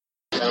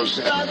This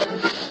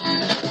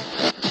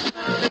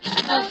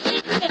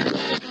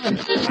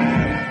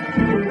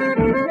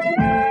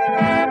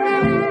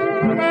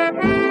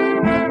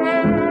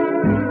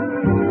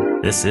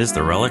is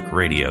the Relic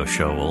Radio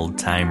Show,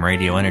 old-time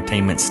radio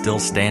entertainment still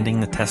standing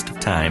the test of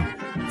time,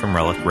 from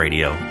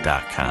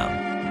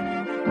relicradio.com.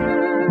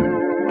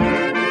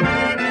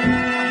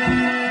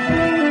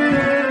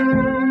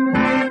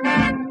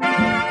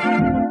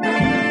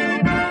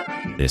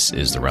 This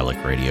is the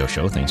Relic Radio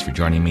Show. Thanks for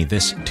joining me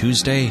this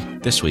Tuesday.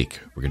 This week,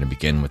 we're going to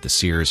begin with the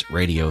Sears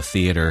Radio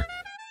Theater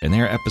and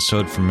their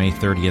episode from May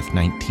 30th,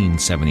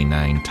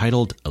 1979,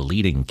 titled A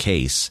Leading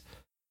Case.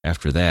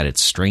 After that,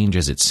 It's Strange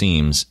as It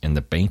Seems and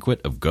The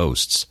Banquet of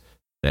Ghosts,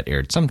 that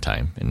aired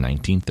sometime in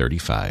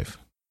 1935.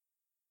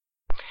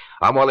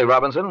 I'm Wally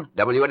Robinson,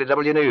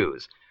 WNW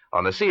News,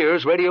 on the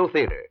Sears Radio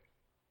Theater.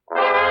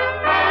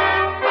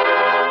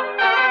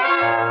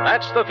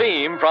 That's the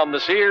theme from the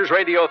Sears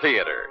Radio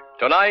Theater.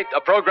 Tonight, a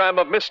program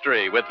of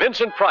mystery with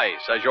Vincent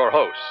Price as your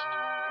host.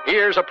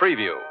 Here's a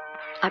preview.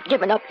 I've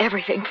given up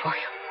everything for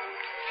you.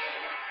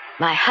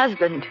 My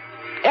husband,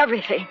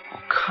 everything.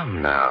 Oh,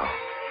 come now.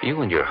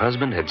 You and your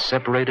husband had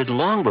separated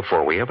long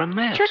before we ever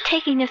met. You're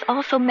taking this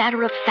all so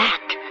matter of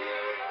fact.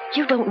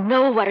 You don't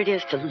know what it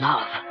is to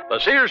love. The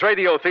Sears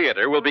Radio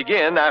Theater will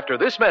begin after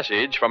this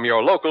message from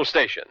your local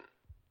station.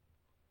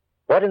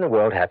 What in the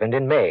World happened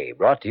in May?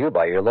 Brought to you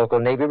by your local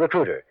Navy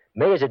recruiter.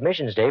 May is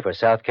admissions day for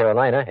South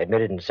Carolina,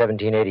 admitted in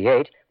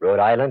 1788, Rhode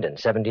Island in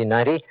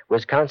 1790,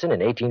 Wisconsin in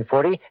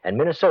 1840, and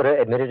Minnesota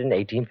admitted in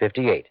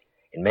 1858.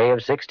 In May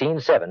of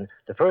 1607,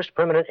 the first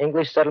permanent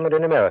English settlement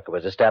in America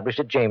was established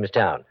at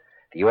Jamestown.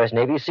 The U.S.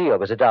 Navy SEAL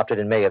was adopted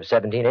in May of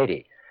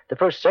 1780. The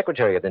first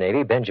Secretary of the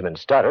Navy, Benjamin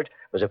Stoddert,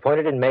 was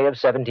appointed in May of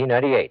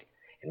 1798.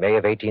 In May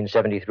of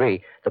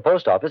 1873, the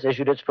Post Office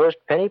issued its first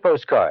penny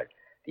postcard.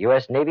 The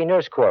U.S. Navy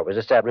Nurse Corps was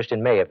established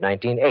in May of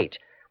 1908.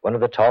 One of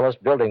the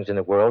tallest buildings in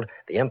the world,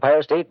 the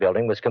Empire State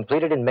Building, was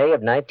completed in May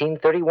of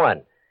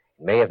 1931.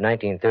 In May of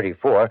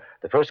 1934,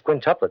 the first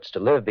quintuplets to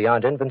live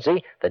beyond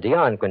infancy, the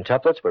Dion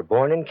quintuplets, were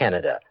born in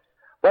Canada.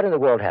 What in the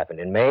World happened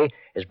in May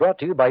is brought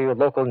to you by your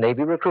local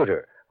Navy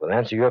recruiter. We'll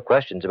answer your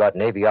questions about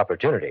Navy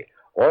opportunity.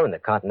 Or in the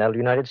continental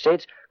United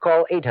States,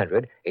 call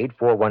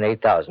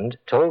 800-841-8000,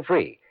 toll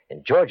free.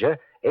 In Georgia,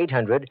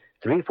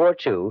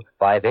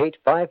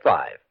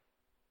 800-342-5855.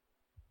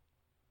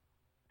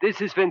 This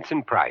is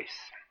Vincent Price.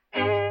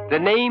 The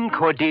name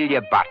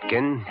Cordelia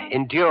Botkin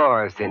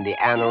endures in the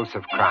annals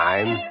of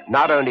crime,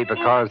 not only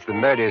because the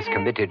murders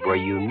committed were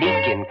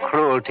unique in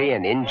cruelty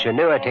and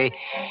ingenuity,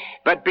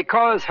 but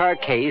because her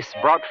case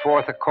brought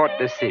forth a court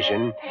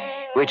decision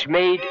which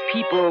made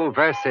People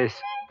versus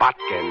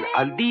Botkin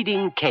a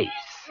leading case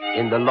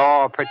in the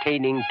law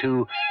pertaining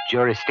to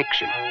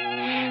jurisdiction.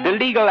 The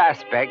legal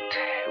aspect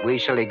we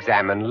shall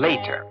examine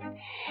later.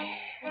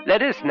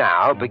 Let us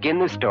now begin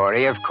the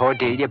story of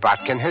Cordelia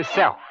Botkin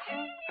herself,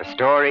 a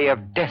story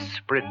of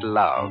desperate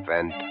love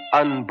and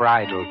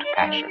unbridled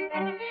passion.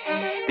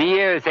 The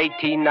year is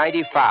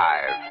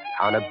 1895,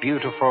 on a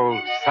beautiful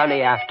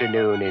sunny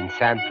afternoon in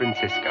San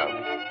Francisco.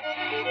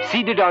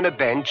 Seated on a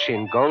bench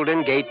in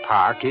Golden Gate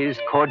Park is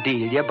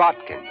Cordelia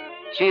Botkin.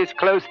 She is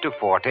close to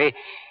 40,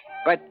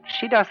 but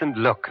she doesn't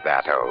look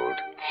that old.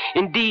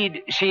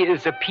 Indeed, she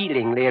is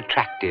appealingly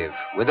attractive,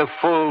 with a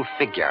full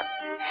figure.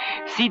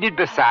 Seated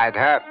beside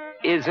her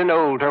is an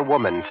older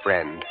woman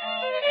friend.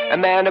 A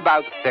man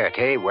about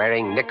 30,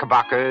 wearing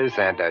knickerbockers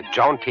and a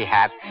jaunty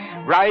hat,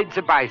 rides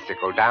a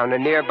bicycle down a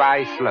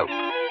nearby slope.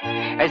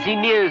 As he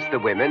nears the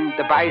women,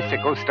 the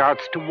bicycle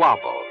starts to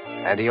wobble,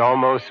 and he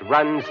almost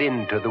runs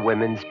into the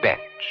women's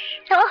bench.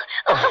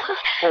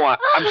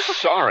 I'm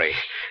sorry.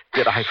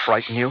 Did I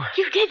frighten you?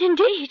 You did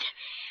indeed.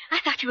 I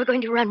thought you were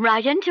going to run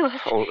right into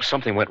us. Oh,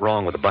 something went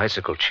wrong with the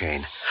bicycle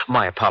chain.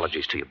 My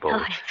apologies to you both.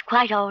 Oh, it's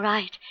quite all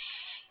right.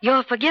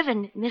 You're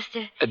forgiven,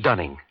 Mr.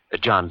 Dunning.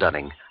 John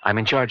Dunning. I'm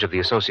in charge of the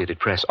Associated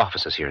Press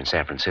offices here in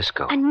San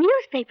Francisco. A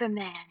newspaper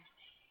man.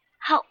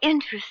 How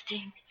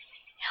interesting.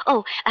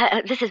 Oh,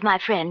 this is my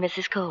friend,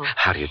 Mrs. Cole.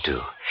 How do you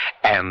do?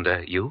 And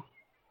you?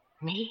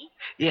 Me?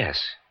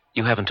 Yes.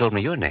 You haven't told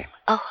me your name.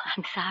 Oh,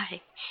 I'm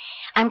sorry.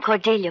 I'm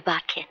Cordelia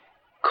Botkin.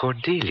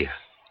 Cordelia.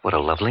 What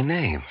a lovely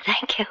name.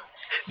 Thank you.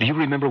 Do you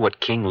remember what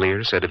King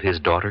Lear said of his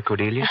daughter,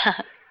 Cordelia?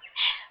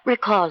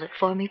 Recall it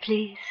for me,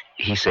 please.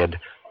 He said,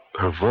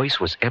 her voice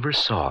was ever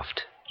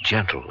soft,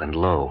 gentle and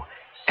low,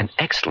 an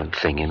excellent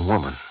thing in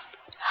woman.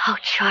 How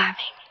charming.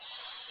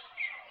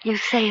 You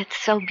say it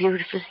so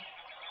beautifully.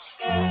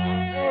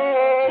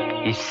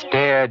 He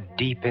stared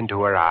deep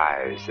into her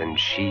eyes, and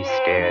she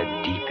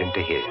stared deep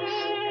into his.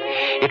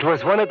 It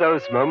was one of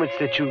those moments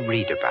that you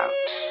read about.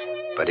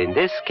 But in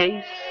this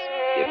case,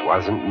 it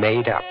wasn't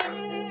made up.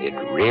 It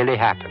really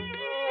happened.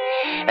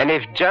 And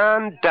if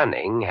John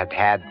Dunning had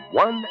had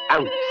 1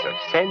 ounce of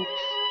sense,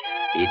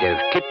 he'd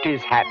have tipped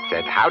his hat,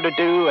 said how to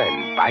do,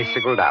 and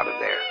bicycled out of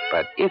there.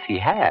 But if he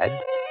had,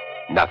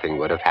 nothing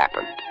would have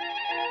happened.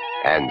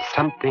 And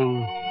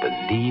something,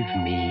 believe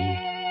me,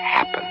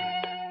 happened.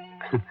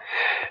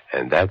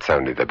 And that's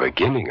only the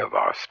beginning of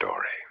our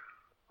story.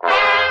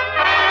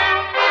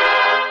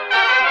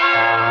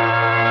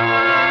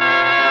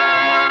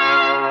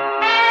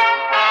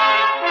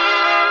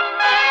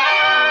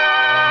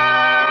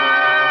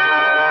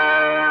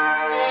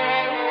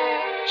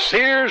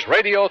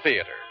 Radio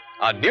Theater,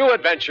 a new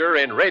adventure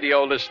in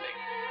radio listening.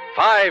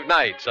 5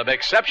 nights of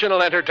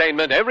exceptional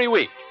entertainment every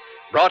week,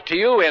 brought to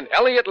you in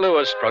Elliott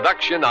Lewis'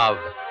 production of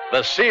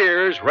the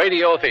Sears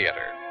Radio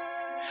Theater.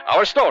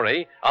 Our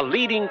story, A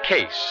Leading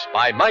Case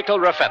by Michael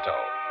Raffetto.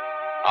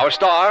 Our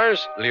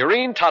stars,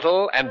 Lurene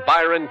Tuttle and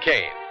Byron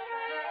Kane.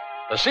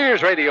 The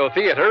Sears Radio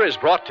Theater is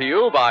brought to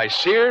you by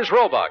Sears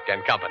Roebuck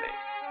and Company.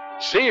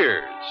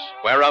 Sears,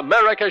 where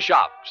America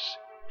shops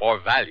for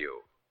value.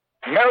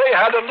 Mary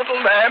had a little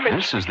lamb.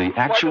 This is the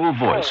actual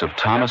voice of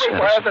Thomas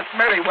Everywhere Edison. that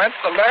Mary went,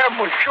 the lamb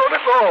was sure to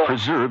go.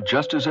 Preserved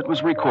just as it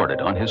was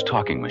recorded on his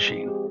talking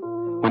machine.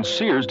 When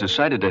Sears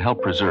decided to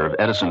help preserve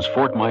Edison's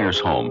Fort Myers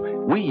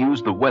home, we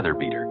used the Weather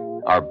Beater,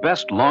 our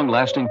best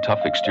long-lasting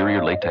tough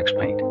exterior latex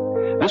paint.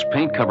 This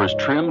paint covers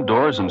trim,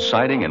 doors, and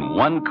siding in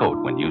one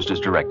coat when used as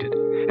directed,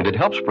 and it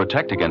helps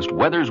protect against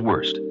weather's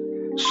worst.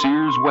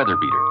 Sears Weather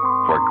Beater,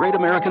 for great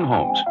American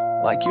homes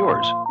like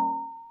yours.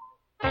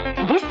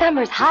 This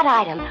summer's hot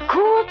item,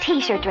 cool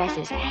T-shirt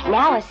dresses.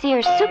 Now a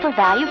Sears super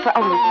value for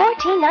only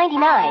 $14.99.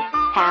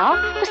 How?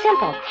 Well,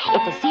 simple.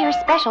 It's a Sears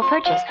special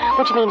purchase,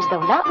 which means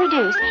though not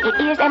reduced,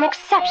 it is an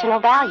exceptional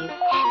value.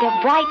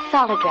 They're bright,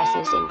 solid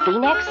dresses in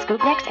V-necks,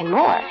 scoop necks, and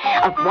more.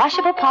 Of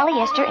washable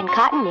polyester and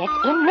cotton knits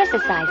in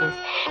misses sizes.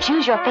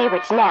 Choose your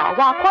favorites now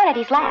while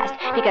quantities last,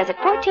 because at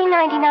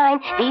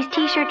 $14.99, these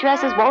T-shirt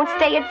dresses won't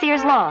stay at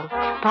Sears long.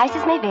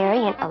 Prices may vary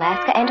in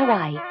Alaska and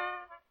Hawaii.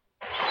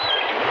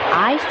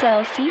 I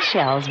sell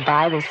seashells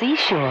by the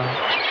seashore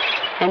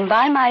and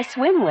buy my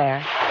swimwear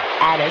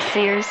at a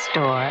Sears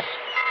store.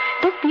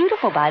 Look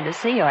beautiful by the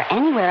sea or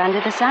anywhere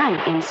under the sun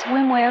in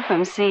swimwear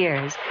from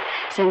Sears.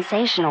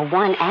 Sensational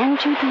 1- and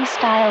 2-piece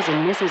styles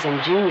in misses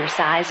and junior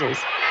sizes.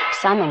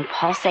 Some in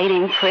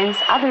pulsating prints,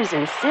 others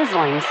in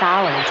sizzling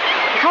solids.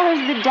 Colors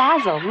that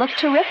dazzle, look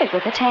terrific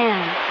with a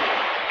tan.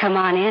 Come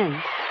on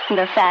in.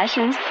 The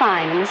fashion's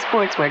fine in the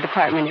sportswear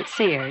department at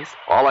Sears.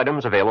 All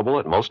items available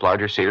at most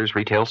larger Sears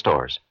retail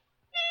stores.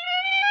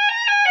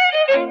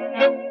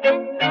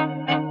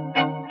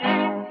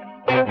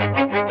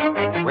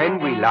 When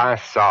we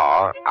last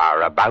saw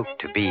our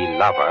about-to-be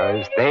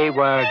lovers, they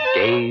were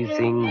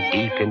gazing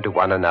deep into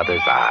one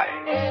another's eyes.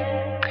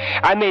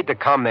 I made the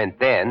comment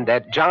then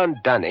that John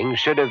Dunning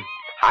should have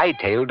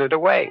hightailed it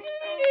away.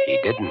 He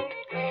didn't.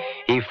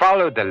 He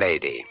followed the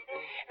lady,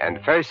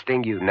 and first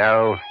thing you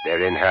know,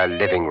 they're in her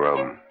living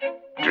room,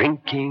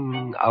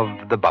 drinking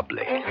of the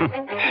bubbly.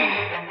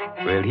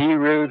 Will he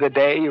rue the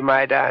day, you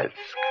might ask?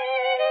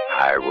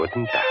 I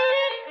wouldn't doubt it.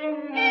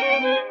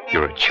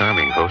 You're a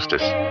charming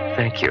hostess.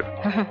 Thank you.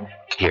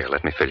 Here,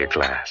 let me fill your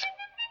glass.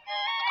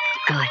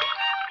 Good.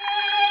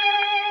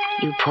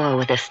 You pour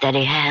with a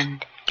steady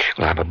hand.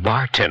 Well, I'm a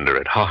bartender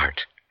at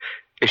heart.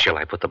 Shall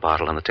I put the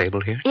bottle on the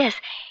table here? Yes,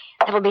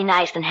 that will be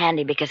nice and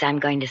handy because I'm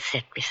going to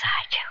sit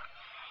beside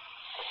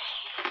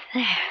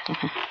you.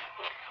 There.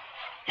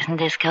 Isn't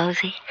this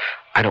cozy?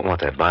 I don't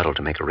want that bottle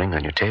to make a ring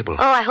on your table.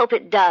 Oh, I hope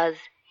it does.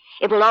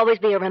 It will always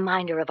be a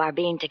reminder of our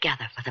being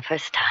together for the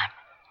first time.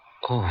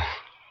 Oh.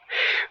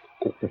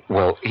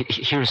 Well,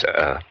 here's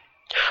a...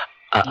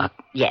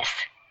 Yes.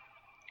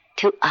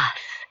 To us.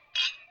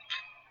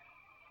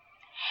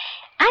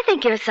 I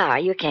think you're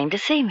sorry you came to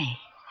see me.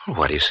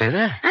 Why do you say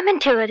that? I'm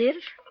intuitive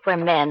where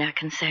men are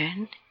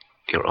concerned.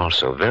 You're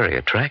also very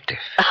attractive.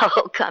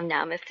 Oh, come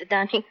now, Mr.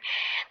 Dunning.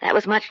 That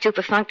was much too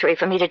perfunctory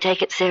for me to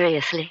take it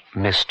seriously.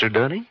 Mr.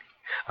 Dunning?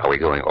 Are we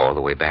going all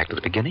the way back to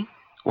the beginning?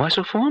 Why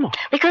so formal?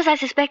 Because I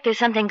suspect there's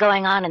something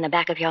going on in the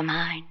back of your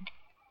mind.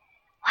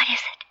 What is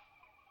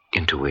it?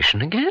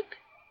 Intuition again?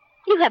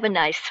 You have a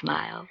nice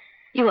smile.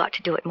 You ought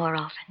to do it more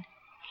often.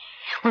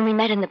 When we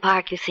met in the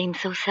park, you seemed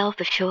so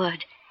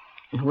self-assured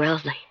and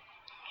worldly.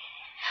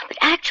 But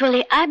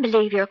actually, I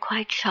believe you're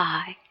quite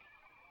shy.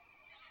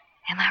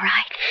 Am I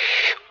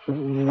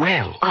right?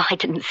 Well... Oh, I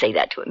didn't say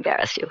that to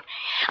embarrass you.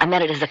 I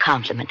meant it as a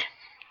compliment.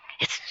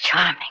 It's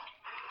charming.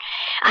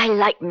 I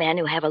like men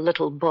who have a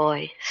little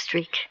boy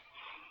streak.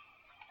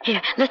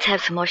 Here, let's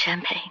have some more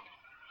champagne.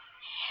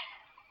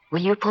 Will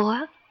you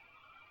pour,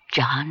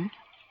 John?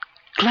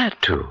 Glad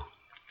to,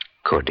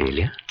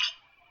 Cordelia.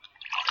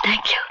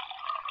 Thank you.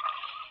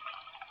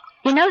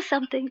 You know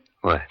something?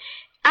 What?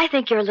 I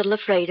think you're a little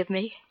afraid of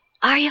me.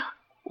 Are you?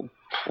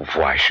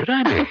 Why should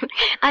I be?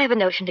 I have a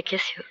notion to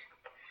kiss you.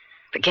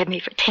 Forgive me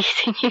for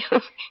teasing you.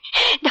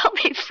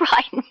 Don't be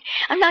frightened.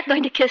 I'm not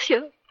going to kiss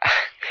you.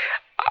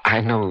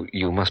 I know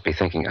you must be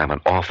thinking I'm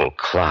an awful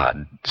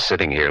clod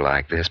sitting here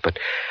like this, but,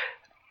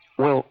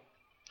 well,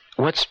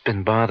 what's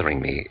been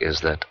bothering me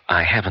is that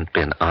I haven't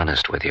been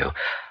honest with you.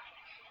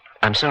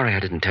 I'm sorry I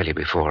didn't tell you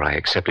before I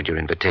accepted your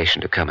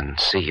invitation to come and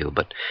see you,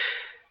 but,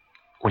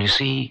 well, you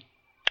see,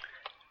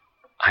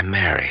 I'm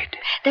married.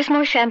 There's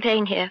more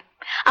champagne here.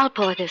 I'll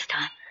pour this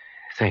time.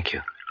 Thank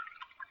you.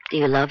 Do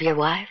you love your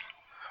wife?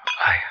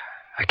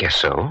 I guess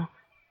so.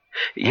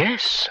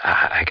 Yes,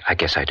 I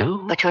guess I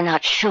do. But you're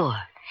not sure.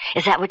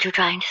 Is that what you're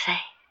trying to say?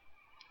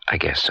 I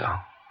guess so.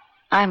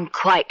 I'm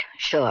quite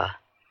sure.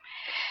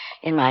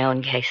 In my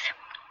own case.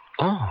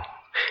 Oh,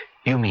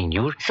 you mean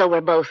you're... So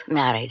we're both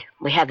married.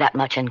 We have that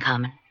much in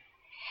common.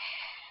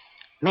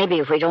 Maybe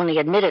if we'd only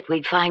admit it,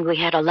 we'd find we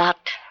had a lot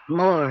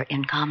more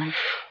in common.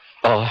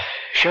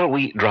 Shall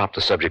we drop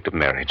the subject of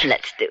marriage?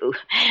 Let's do.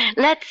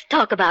 Let's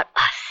talk about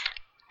us.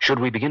 Should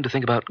we begin to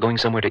think about going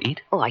somewhere to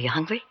eat? Oh, are you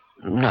hungry?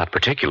 Not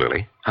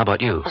particularly. How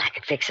about you? Well, I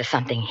could fix us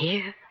something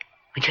here.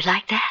 Would you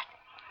like that?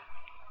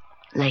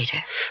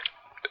 Later.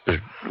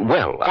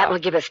 That will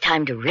give us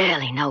time to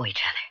really know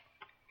each other.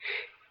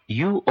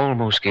 You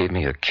almost gave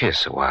me a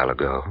kiss a while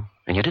ago,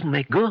 and you didn't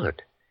make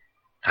good.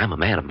 I'm a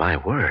man of my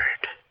word.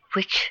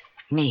 Which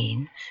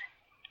means?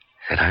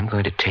 That I'm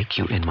going to take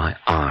you in my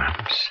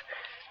arms,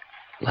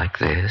 like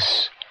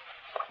this,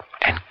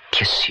 and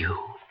kiss you,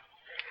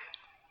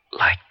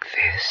 like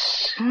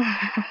this.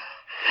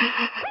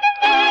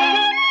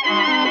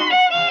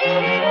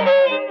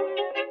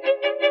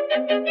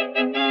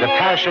 The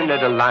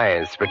passionate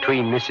alliance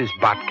between Mrs.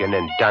 Botkin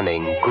and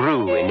Dunning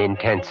grew in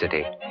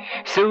intensity.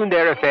 Soon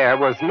their affair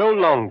was no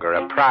longer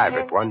a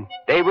private one.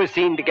 They were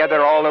seen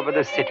together all over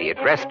the city,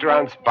 at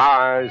restaurants,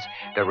 bars,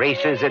 the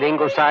races at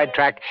Ingleside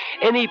Track,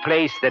 any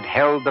place that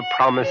held the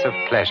promise of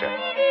pleasure.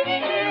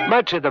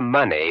 Much of the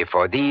money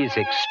for these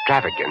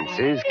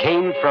extravagances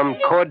came from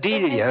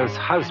Cordelia's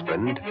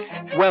husband,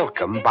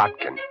 Welcome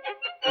Botkin.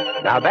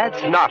 Now,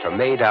 that's not a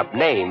made-up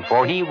name,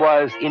 for he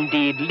was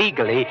indeed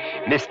legally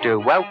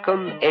Mr.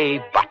 Welcome A.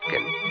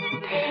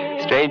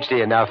 Botkin.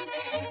 Strangely enough,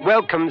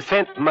 Welcome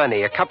sent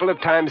money a couple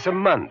of times a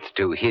month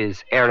to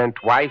his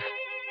errant wife.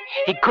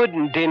 He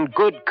couldn't, in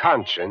good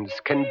conscience,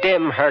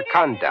 condemn her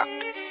conduct,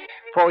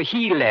 for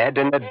he led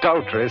an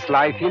adulterous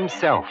life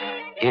himself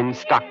in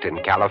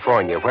Stockton,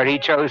 California, where he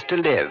chose to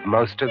live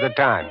most of the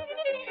time.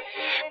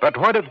 But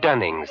what of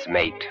Dunning's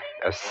mate?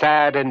 A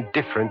sad and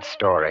different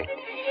story.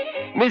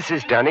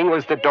 Mrs. Dunning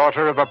was the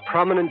daughter of a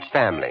prominent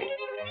family.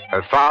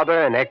 Her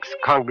father, an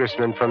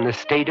ex-congressman from the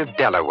state of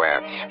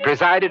Delaware,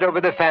 presided over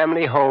the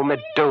family home at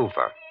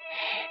Dover.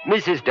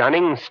 Mrs.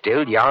 Dunning,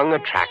 still young,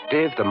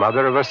 attractive, the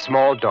mother of a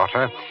small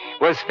daughter,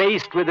 was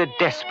faced with a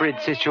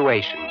desperate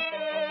situation.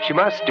 She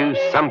must do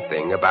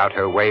something about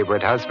her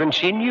wayward husband.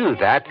 She knew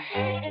that,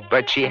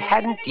 but she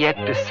hadn't yet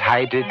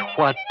decided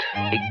what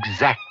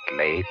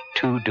exactly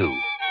to do.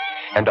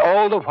 And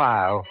all the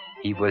while,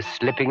 he was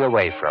slipping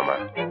away from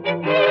her.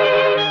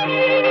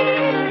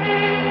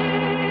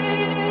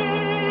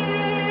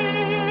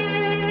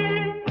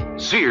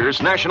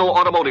 Sears National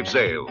Automotive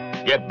Sale.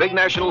 Get big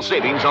national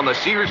savings on the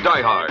Sears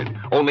Die Hard.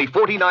 Only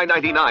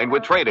 $49.99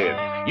 with trade-in.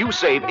 You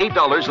save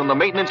 $8 on the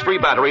maintenance-free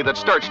battery that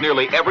starts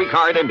nearly every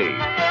car in Indy.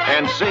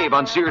 And save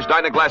on Sears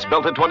Dynaglass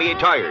belted 28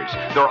 tires.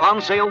 They're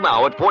on sale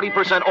now at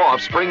 40%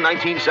 off spring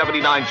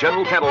 1979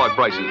 general catalog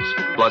prices,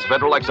 plus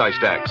federal excise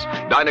tax.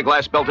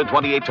 Dynaglass belted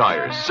 28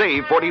 tires.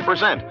 Save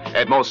 40%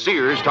 at most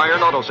Sears Tire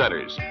and Auto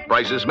Centers.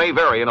 Prices may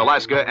vary in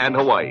Alaska and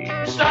Hawaii.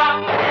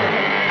 Stop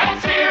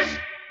at Sears.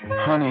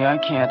 Honey, I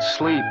can't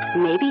sleep.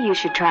 Maybe you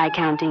should try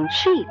counting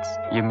sheets.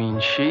 You mean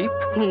sheep?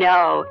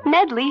 No,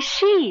 Medley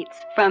sheets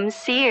from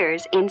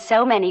Sears in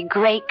so many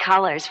great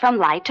colors from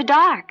light to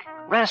dark.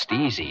 Rest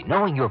easy,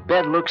 knowing your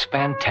bed looks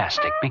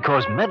fantastic,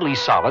 because Medley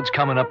solids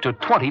come in up to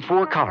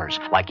 24 colors,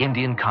 like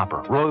Indian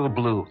copper, royal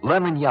blue,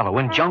 lemon yellow,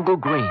 and jungle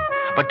green.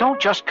 But don't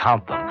just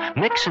count them.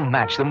 Mix and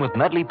match them with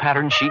Medley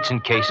pattern sheets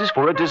and cases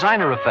for a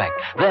designer effect.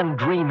 Then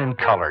dream in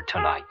color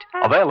tonight.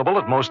 Available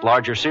at most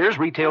larger Sears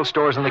retail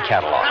stores in the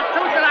catalog.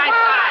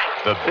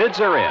 The bids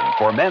are in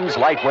for men's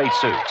lightweight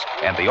suits,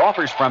 and the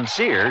offers from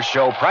Sears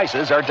show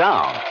prices are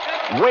down.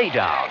 Way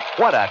down.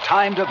 What a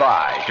time to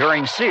buy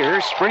during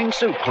Sears spring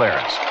suit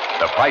clearance.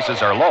 The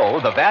prices are low,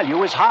 the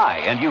value is high,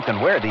 and you can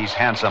wear these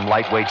handsome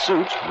lightweight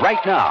suits right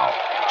now.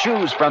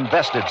 Choose from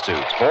vested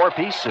suits,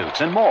 four-piece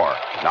suits, and more.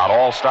 Not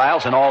all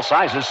styles and all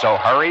sizes, so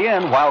hurry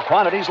in while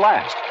quantities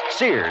last.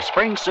 Sears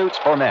spring suits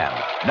for men.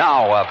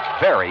 Now a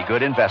very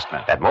good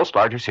investment at most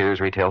larger Sears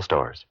retail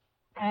stores.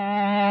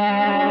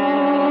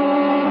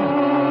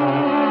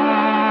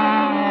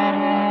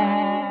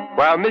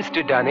 While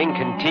Mr. Dunning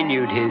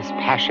continued his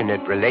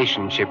passionate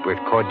relationship with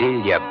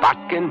Cordelia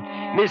Botkin,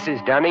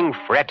 Mrs. Dunning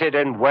fretted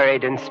and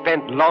worried and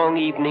spent long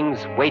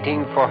evenings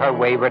waiting for her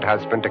wayward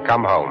husband to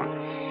come home.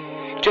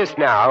 Just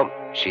now,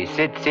 she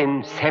sits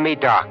in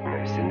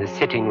semi-darkness in the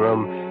sitting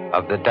room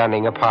of the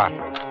Dunning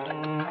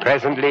apartment.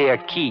 Presently, a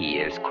key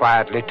is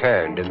quietly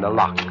turned in the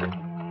lock,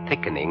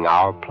 thickening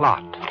our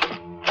plot.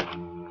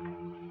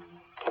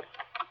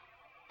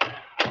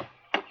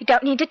 You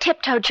don't need to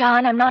tiptoe,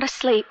 John. I'm not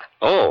asleep.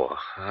 Oh,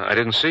 I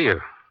didn't see you.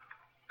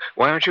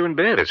 Why aren't you in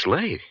bed? It's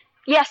late.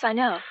 Yes, I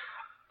know.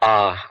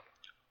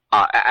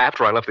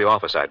 After I left the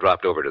office, I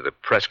dropped over to the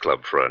press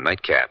club for a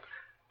nightcap.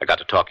 I got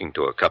to talking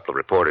to a couple of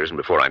reporters, and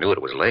before I knew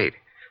it was late.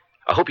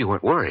 I hope you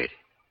weren't worried.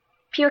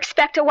 Do you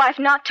expect a wife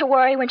not to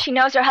worry when she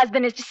knows her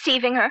husband is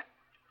deceiving her?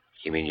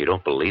 You mean you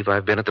don't believe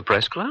I've been at the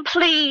press club?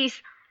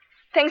 Please.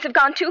 Things have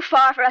gone too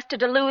far for us to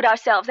delude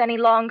ourselves any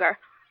longer.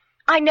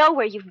 I know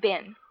where you've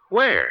been.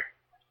 Where?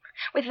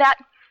 With that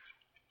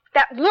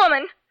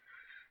woman.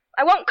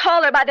 I won't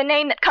call her by the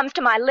name that comes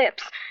to my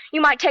lips.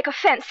 You might take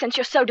offense since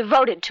you're so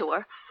devoted to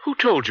her. Who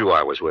told you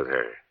I was with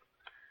her?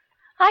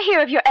 I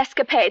hear of your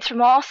escapades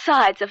from all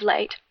sides of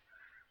late.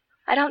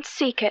 I don't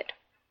seek it.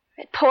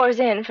 It pours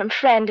in from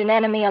friend and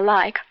enemy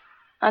alike,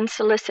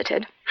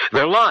 unsolicited.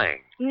 They're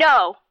lying.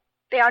 No,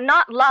 they are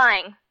not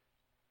lying.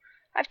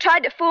 I've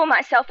tried to fool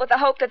myself with the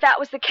hope that that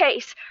was the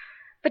case,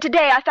 but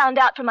today I found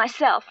out for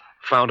myself.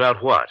 Found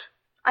out what?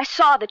 I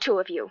saw the two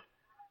of you.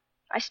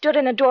 I stood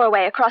in a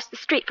doorway across the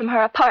street from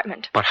her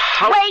apartment. But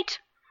how... Wait!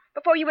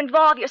 Before you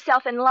involve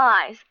yourself in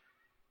lies.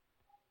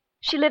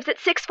 She lives at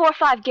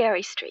 645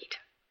 Gary Street.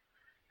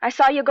 I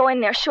saw you go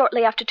in there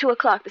shortly after 2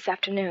 o'clock this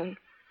afternoon.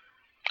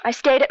 I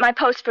stayed at my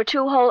post for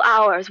 2 whole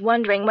hours,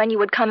 wondering when you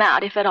would come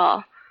out, if at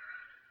all.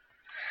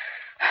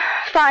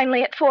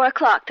 Finally, at 4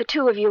 o'clock, the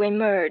two of you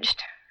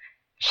emerged.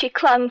 She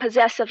clung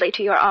possessively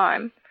to your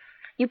arm.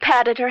 You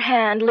patted her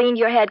hand, leaned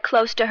your head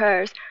close to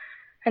hers,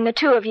 and the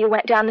two of you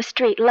went down the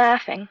street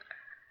laughing.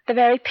 The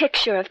very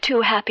picture of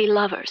two happy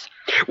lovers.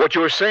 What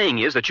you're saying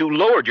is that you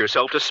lowered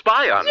yourself to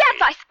spy on me.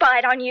 Yes, I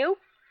spied on you.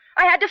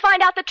 I had to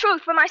find out the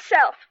truth for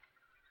myself.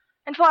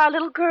 And for our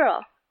little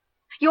girl,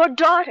 your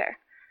daughter,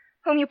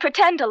 whom you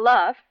pretend to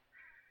love,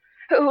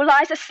 who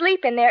lies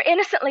asleep in there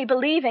innocently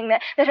believing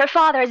that her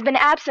father has been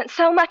absent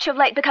so much of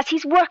late because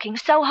he's working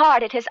so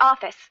hard at his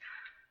office.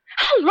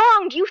 How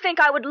long do you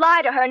think I would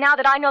lie to her now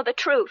that I know the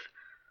truth?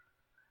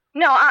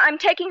 No, I'm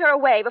taking her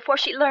away before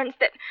she learns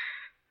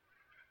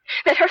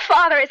that her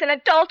father is an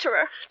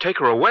adulterer. Take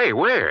her away?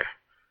 Where?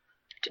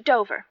 To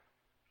Dover.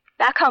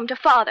 Back home to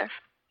Father.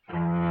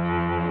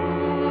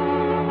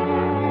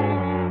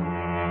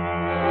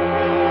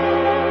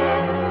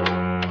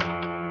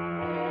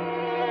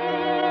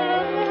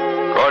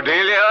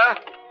 Cordelia?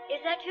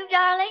 Is that you,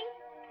 darling?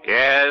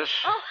 Yes.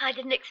 Oh, I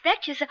didn't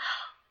expect you, so...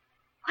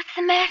 What's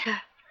the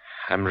matter?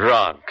 I'm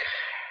drunk.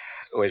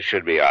 Which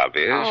should be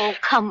obvious. Oh,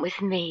 come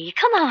with me.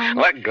 Come on.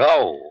 Let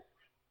go.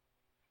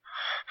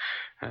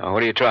 Now,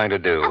 what are you trying to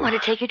do? I want to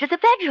take you to the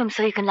bedroom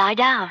so you can lie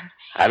down.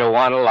 I don't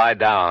want to lie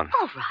down.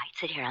 All right,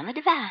 sit here on the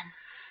divan.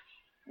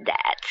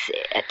 That's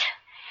it.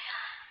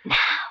 Now,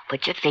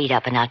 put your feet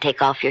up and I'll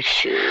take off your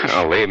shoes.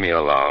 Oh, leave me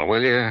alone,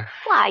 will you?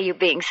 Why are you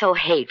being so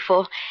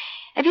hateful?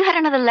 Have you had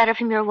another letter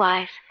from your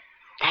wife?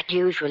 That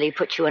usually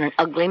puts you in an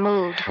ugly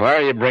mood. Why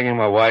are you bringing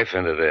my wife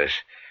into this?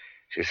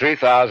 She's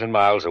 3,000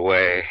 miles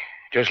away.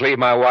 Just leave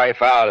my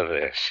wife out of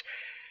this.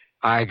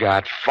 I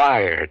got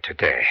fired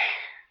today.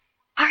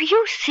 Are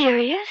you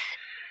serious?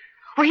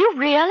 Were you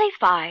really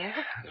fired?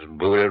 I was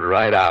booted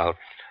right out.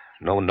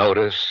 No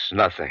notice,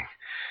 nothing.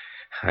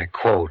 I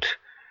quote,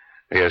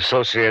 "The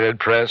Associated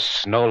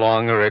Press no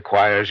longer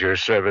requires your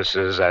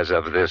services as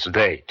of this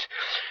date."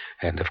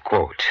 End of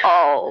quote.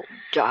 Oh,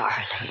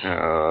 darling.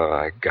 Oh,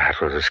 I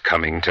got what was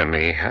coming to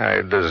me.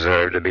 I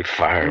deserve to be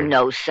fired.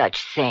 No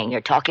such thing.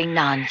 You're talking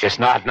nonsense. It's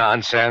not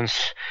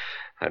nonsense.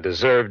 I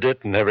deserved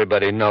it, and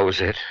everybody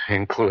knows it,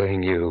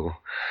 including you.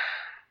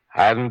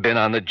 I haven't been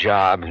on the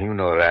job. You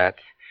know that.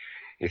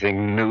 You think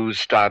news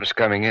stops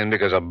coming in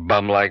because a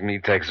bum like me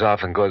takes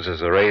off and goes to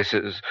the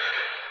races?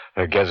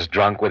 Or gets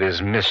drunk with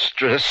his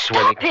mistress?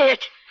 Stop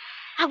it!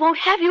 I won't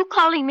have you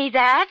calling me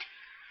that.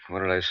 What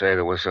did I say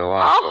that was so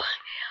awful?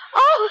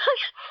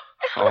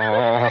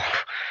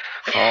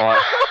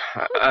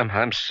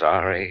 I'm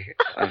sorry.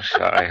 I'm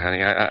sorry,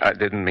 honey. I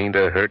didn't mean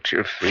to hurt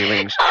your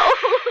feelings.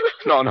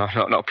 No.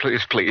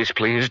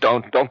 Please,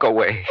 don't go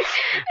away.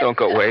 Don't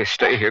go away.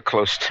 Stay here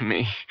close to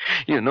me.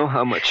 You know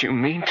how much you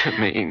mean to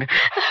me.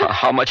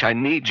 How much I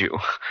need you.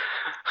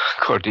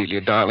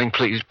 Cordelia, darling,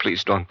 please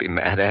don't be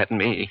mad at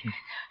me.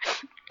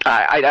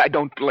 I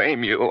don't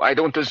blame you. I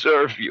don't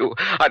deserve you.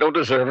 I don't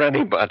deserve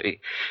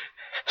anybody.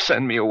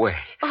 Send me away.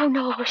 Oh,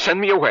 no. Send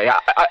me away.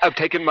 I've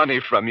taken money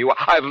from you.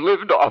 I've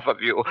lived off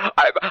of you.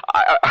 I'm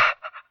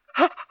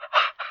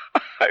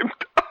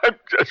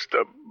just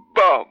a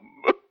bum.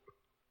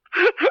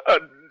 A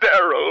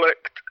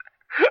derelict.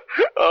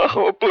 A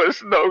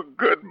hopeless, no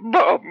good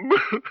bum.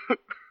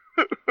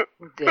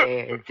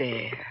 There.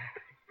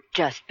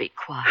 Just be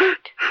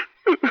quiet.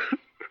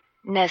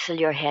 Nestle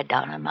your head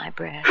down on my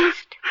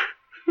breast.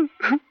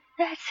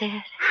 That's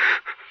it.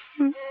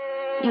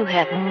 You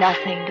have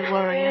nothing to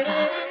worry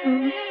about.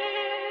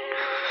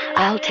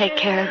 I'll take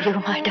care of you,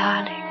 my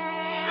darling.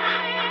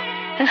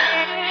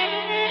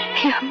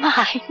 You're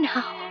mine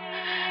now.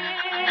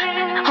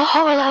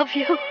 All of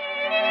you.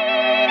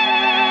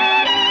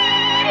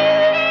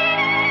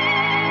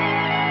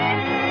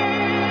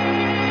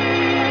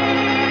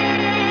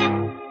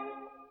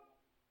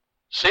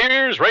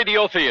 Sears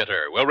Radio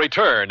Theater will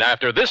return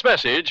after this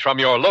message from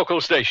your local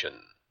station.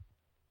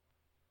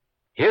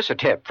 Here's a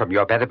tip from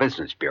your Better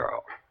Business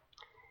Bureau.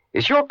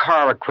 Is your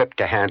car equipped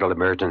to handle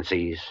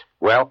emergencies?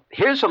 Well,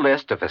 here's a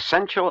list of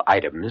essential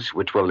items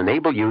which will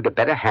enable you to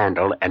better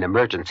handle an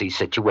emergency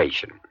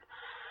situation.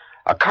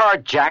 A car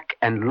jack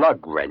and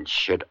lug wrench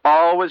should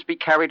always be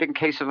carried in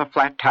case of a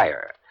flat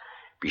tire.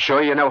 Be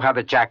sure you know how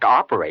the jack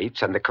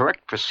operates and the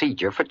correct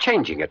procedure for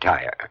changing a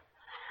tire.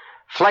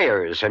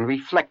 Flares and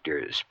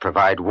reflectors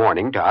provide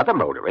warning to other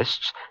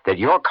motorists that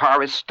your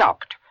car is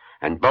stopped,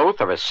 and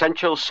both are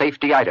essential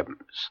safety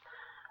items.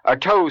 A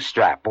tow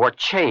strap or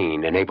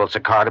chain enables a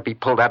car to be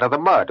pulled out of the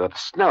mud or the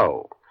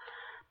snow.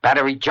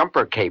 Battery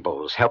jumper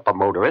cables help a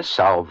motorist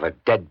solve a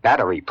dead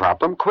battery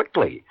problem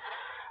quickly.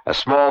 A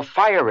small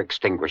fire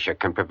extinguisher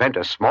can prevent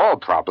a small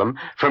problem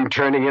from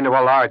turning into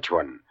a large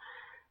one.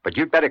 But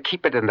you'd better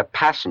keep it in the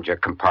passenger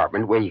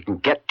compartment where you can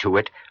get to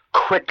it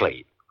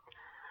quickly.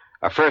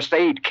 A first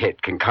aid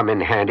kit can come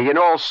in handy in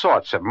all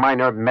sorts of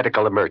minor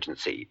medical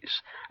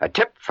emergencies. A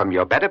tip from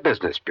your Better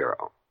Business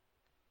Bureau.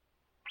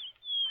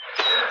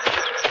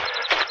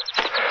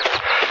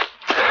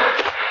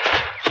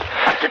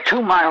 Up to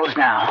 2 miles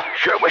now.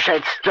 Sure wish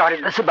I'd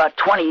started this about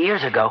 20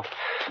 years ago.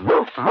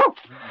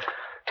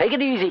 Take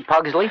it easy,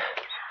 Pugsley.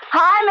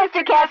 Hi,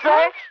 Mr.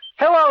 Kessler.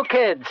 Hello,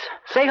 kids.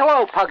 Say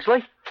hello,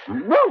 Pugsley.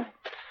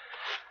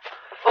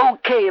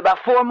 Okay, about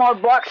 4 more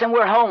blocks and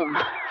we're home.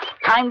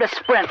 Time to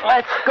sprint.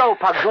 Let's go,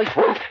 Pugsley.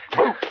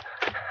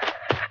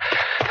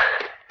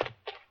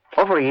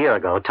 Over a year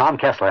ago, Tom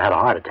Kessler had a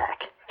heart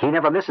attack. He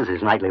never misses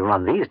his nightly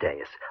run these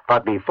days.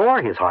 But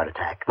before his heart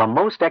attack, the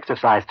most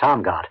exercise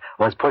Tom got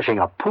was pushing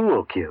a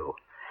pool cue.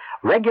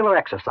 Regular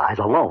exercise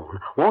alone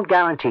won't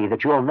guarantee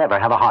that you'll never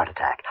have a heart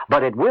attack,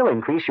 but it will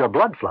increase your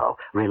blood flow,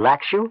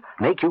 relax you,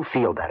 make you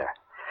feel better.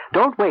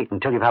 Don't wait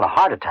until you've had a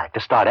heart attack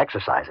to start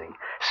exercising.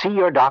 See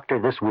your doctor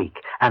this week,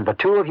 and the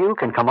two of you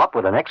can come up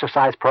with an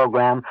exercise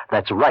program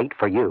that's right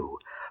for you.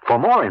 For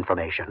more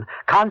information,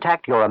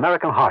 contact your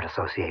American Heart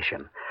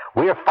Association.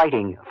 We're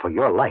fighting for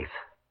your life.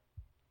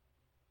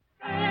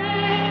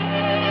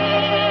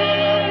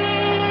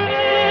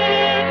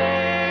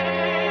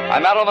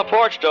 I'm out on the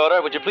porch,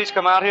 daughter. Would you please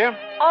come out here?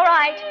 All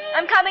right.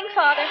 I'm coming,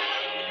 Father.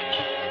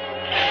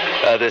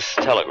 This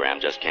telegram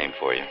just came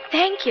for you.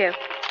 Thank you.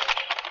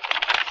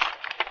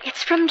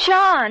 It's from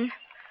John.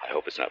 I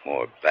hope it's not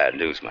more bad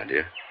news, my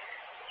dear.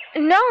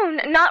 No,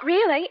 not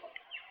really.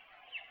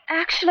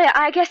 Actually,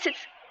 I guess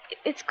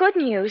it's good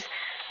news.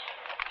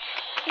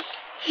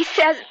 He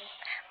says,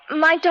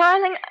 "My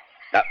darling..."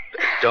 Now,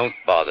 don't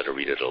bother to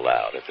read it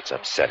aloud if it's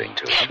upsetting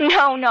to him.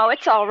 No,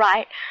 it's all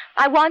right.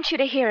 I want you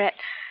to hear it.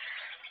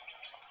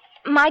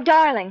 "My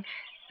darling,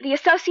 the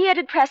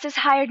Associated Press has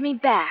hired me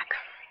back.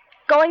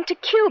 Going to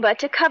Cuba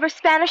to cover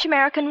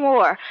Spanish-American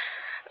War.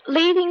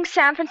 Leaving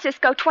San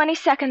Francisco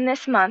 22nd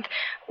this month.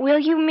 Will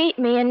you meet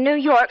me in New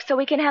York so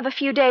we can have a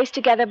few days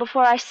together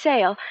before I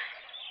sail?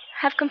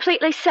 Have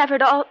completely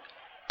severed all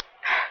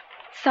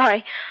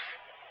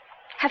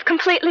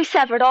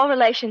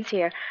relations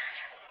here.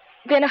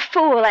 Been a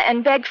fool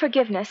and beg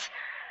forgiveness.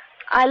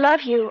 I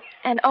love you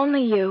and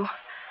only you.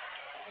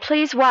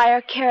 Please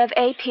wire care of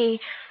AP.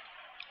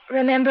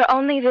 Remember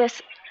only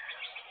this.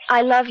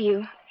 I love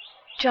you,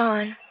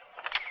 John."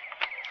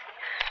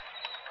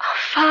 Oh,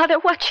 Father,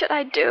 what should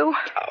I do?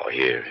 Oh,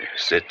 here.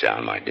 Sit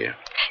down, my dear.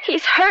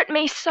 He's hurt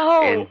me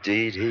so.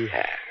 Indeed he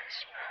has.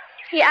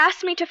 He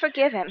asked me to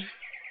forgive him.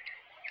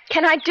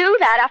 Can I do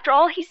that after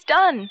all he's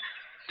done?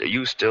 Do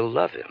you still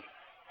love him?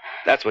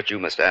 That's what you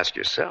must ask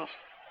yourself.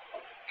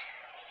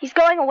 He's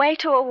going away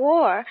to a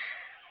war.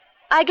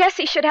 I guess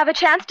he should have a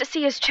chance to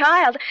see his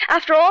child.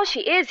 After all,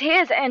 she is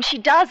his, and she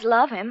does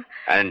love him.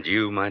 And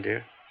you, my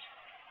dear?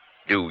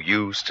 Do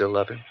you still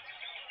love him?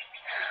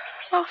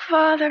 Oh,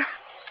 Father,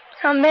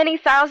 how many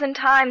thousand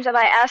times have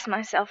I asked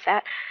myself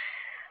that?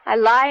 I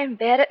lie in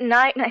bed at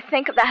night and I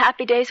think of the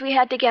happy days we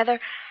had together.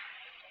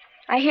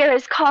 I hear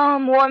his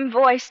calm, warm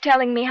voice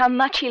telling me how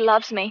much he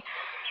loves me.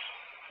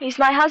 He's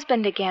my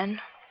husband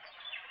again.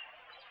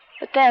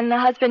 But then the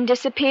husband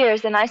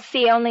disappears and I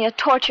see only a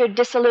tortured,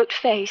 dissolute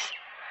face.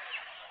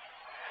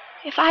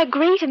 If I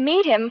agree to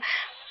meet him,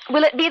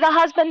 will it be the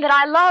husband that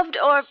I loved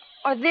or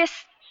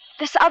this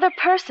other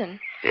person?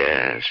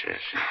 Yes.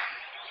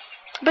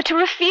 But to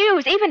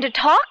refuse, even to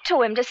talk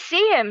to him, to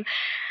see him,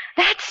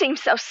 that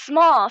seems so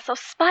small, so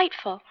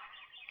spiteful.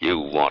 You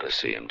want to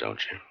see him,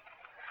 don't you?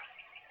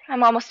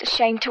 I'm almost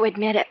ashamed to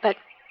admit it, but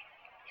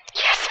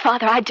yes,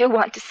 Father, I do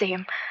want to see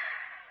him.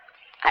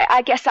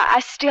 I guess I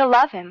still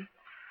love him.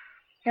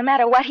 No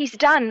matter what he's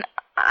done,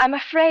 I'm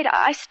afraid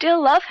I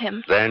still love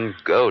him. Then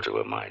go to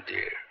him, my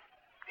dear.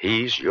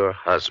 He's your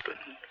husband.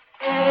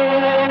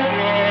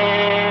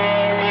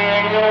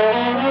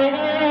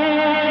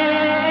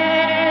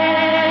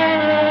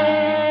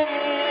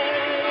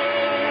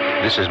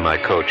 This is my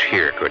coach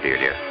here,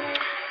 Cordelia.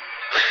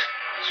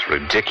 It's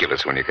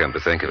ridiculous when you come to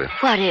think of it.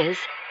 What is?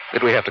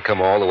 That we have to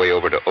come all the way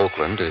over to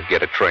Oakland to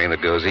get a train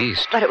that goes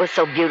east. But it was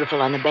so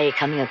beautiful on the bay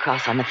coming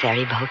across on the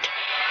ferry boat.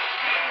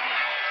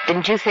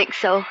 Didn't you think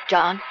so,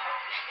 John?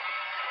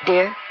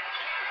 Dear?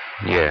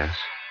 Yes.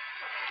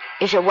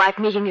 Is your wife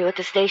meeting you at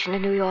the station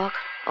in New York?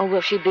 Or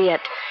will she be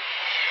at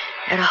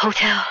a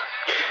hotel?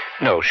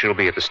 No, she'll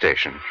be at the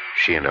station.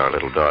 She and our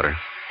little daughter.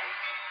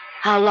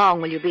 How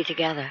long will you be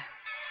together?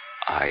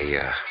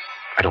 I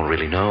don't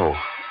really know.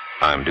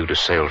 I'm due to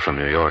sail from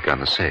New York on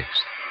the 6th.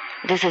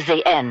 This is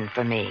the end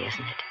for me,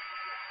 isn't it?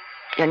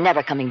 You're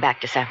never coming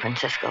back to San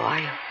Francisco, are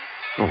you?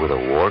 Well, with a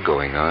war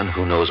going on,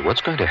 who knows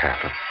what's going to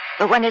happen?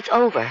 But when it's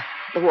over,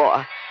 the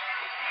war,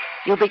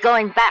 you'll be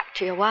going back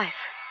to your wife.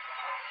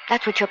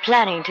 That's what you're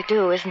planning to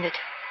do, isn't it?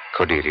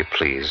 Cordelia,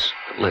 please,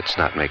 let's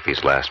not make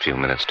these last few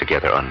minutes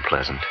together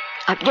unpleasant.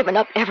 I've given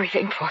up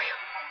everything for you.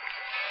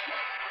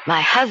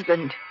 My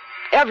husband.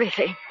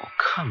 Everything. Oh,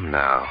 come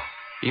now.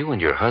 You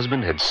and your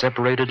husband had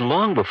separated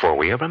long before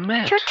we ever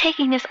met. You're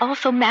taking this all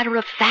so matter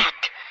of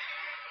fact.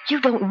 You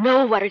don't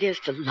know what it is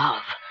to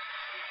love.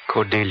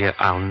 Cordelia,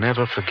 I'll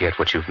never forget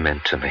what you've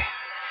meant to me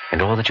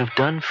and all that you've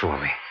done for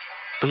me.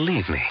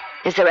 Believe me.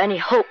 Is there any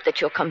hope that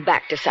you'll come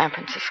back to San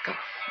Francisco?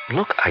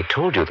 Look, I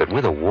told you that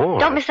with a war...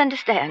 Don't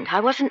misunderstand.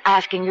 I wasn't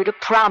asking you to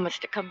promise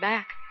to come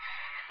back.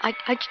 I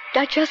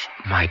just...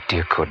 My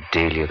dear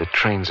Cordelia, the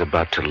train's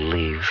about to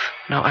leave.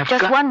 Now, I've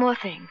just got... one more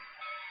thing.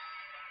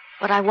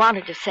 What I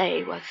wanted to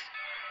say was...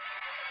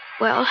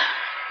 Well,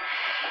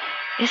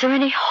 is there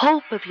any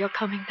hope of your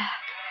coming back?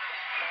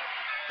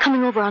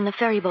 Coming over on the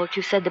ferry boat,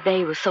 you said the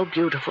bay was so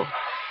beautiful.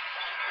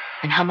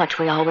 And how much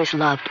we always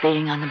loved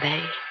being on the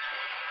bay.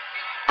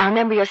 I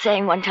remember you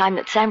saying one time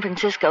that San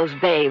Francisco's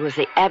bay was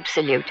the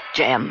absolute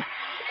gem.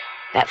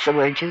 That's the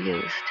word you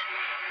used.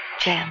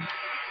 Gem.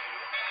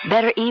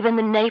 Better even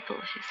than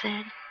Naples, you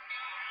said.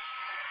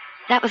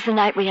 That was the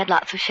night we had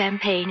lots of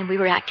champagne and we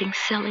were acting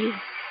silly.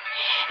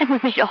 And we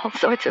made all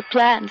sorts of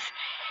plans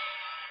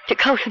to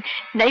go to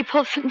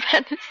Naples and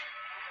Venice.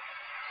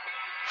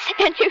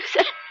 And you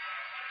said,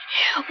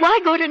 why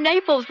go to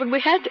Naples when we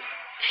had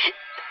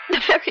the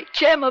very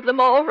gem of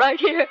them all right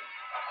here?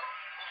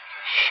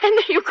 And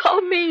then you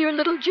called me your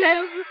little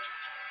gem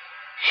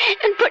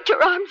and put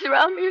your arms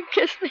around me and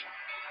kissed me.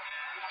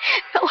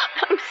 Oh,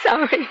 I'm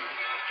sorry.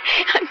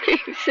 I'm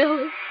being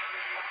silly.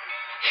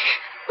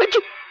 But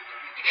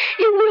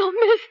you will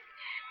miss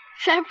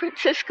San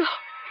Francisco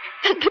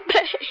and the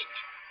bay.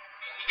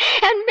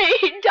 And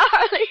me,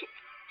 darling.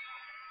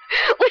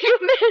 Will you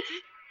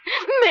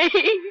miss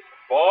me?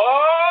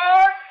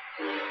 Boy!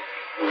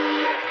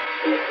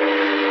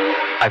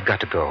 I've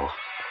got to go.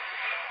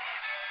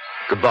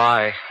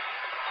 Goodbye.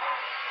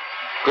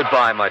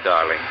 Goodbye, my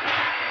darling.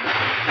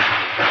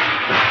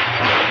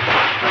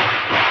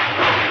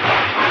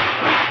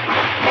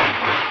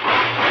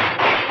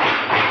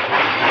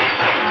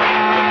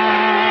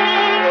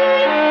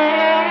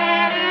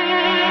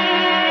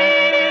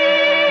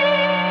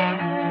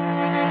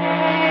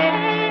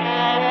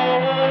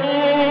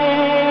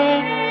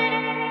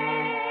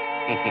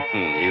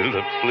 You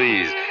look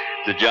pleased.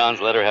 Did John's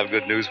letter have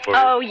good news for you?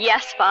 Oh,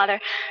 yes, Father.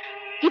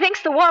 He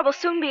thinks the war will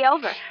soon be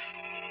over.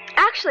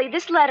 Actually,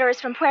 this letter is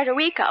from Puerto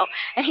Rico,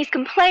 and he's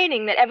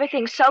complaining that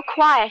everything's so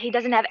quiet he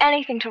doesn't have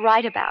anything to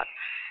write about.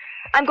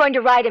 I'm going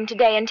to write him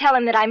today and tell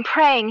him that I'm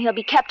praying he'll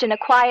be kept in a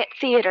quiet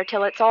theater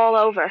till it's all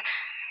over,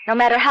 no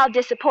matter how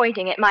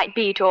disappointing it might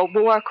be to a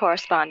war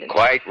correspondent.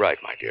 Quite right,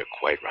 my dear,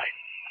 quite right.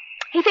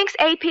 He thinks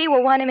AP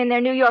will want him in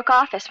their New York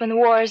office when the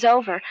war is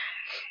over.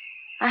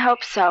 I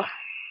hope so.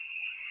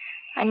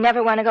 I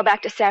never want to go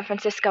back to San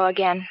Francisco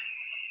again,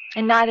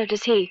 and neither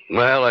does he.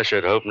 Well, I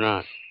should hope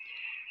not.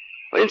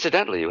 Well,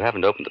 incidentally, you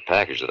haven't opened the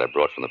package that I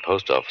brought from the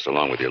post office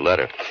along with your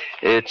letter.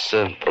 It's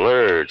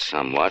blurred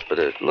somewhat, but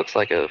it looks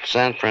like a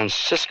San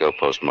Francisco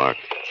postmark.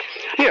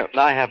 Here,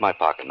 I have my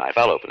pocket knife.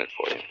 I'll open it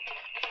for you.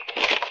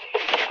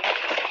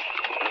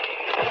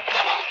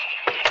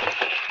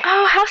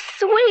 Oh, how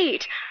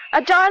sweet.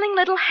 A darling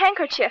little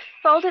handkerchief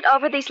folded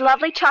over these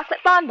lovely chocolate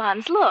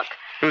bonbons. Look.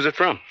 Who's it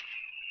from?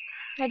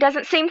 There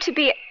doesn't seem to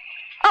be...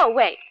 Oh,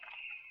 wait.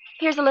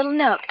 Here's a little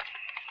note.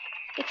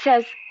 It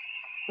says,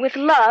 with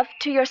love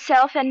to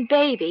yourself and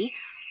baby,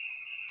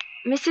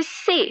 Mrs.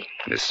 C.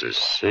 Mrs.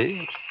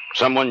 C?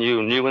 Someone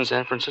you knew in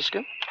San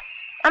Francisco?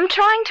 I'm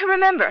trying to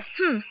remember.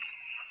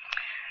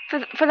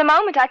 For the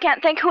moment, I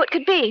can't think who it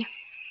could be.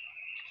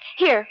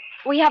 Here,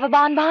 will you have a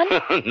bonbon?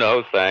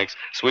 No, thanks.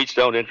 Sweets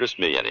don't interest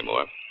me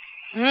anymore.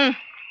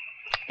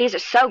 These are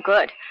so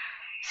good.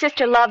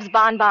 Sister loves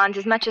bonbons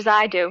as much as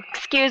I do.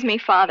 Excuse me,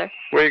 Father.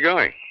 Where are you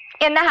going?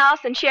 In the house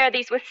and share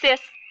these with Sis.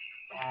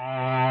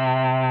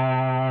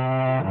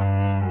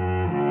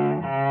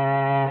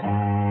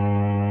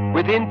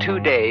 Within 2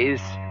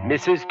 days,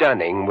 Mrs.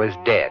 Dunning was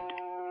dead.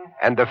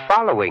 And the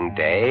following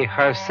day,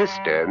 her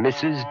sister,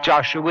 Mrs.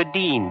 Joshua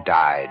Dean,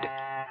 died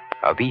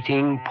of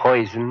eating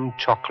poisoned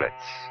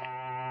chocolates.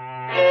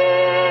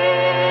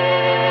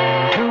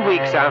 2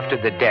 weeks after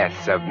the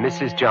deaths of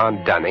Mrs.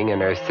 John Dunning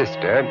and her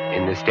sister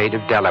in the state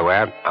of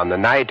Delaware, on the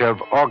night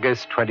of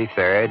August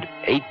 23rd,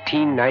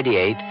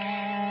 1898,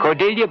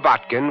 Cordelia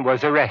Botkin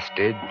was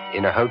arrested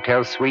in a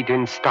hotel suite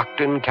in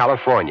Stockton,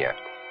 California,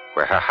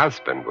 where her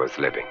husband was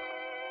living.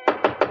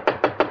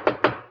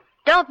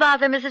 Don't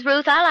bother, Mrs.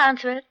 Ruth. I'll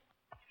answer it.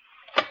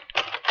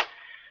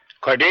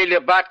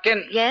 Cordelia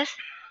Botkin? Yes?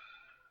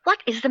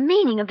 What is the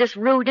meaning of this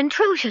rude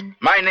intrusion?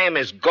 My name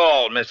is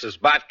Gall, Mrs.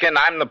 Botkin.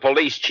 I'm the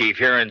police chief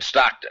here in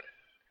Stockton.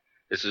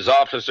 This is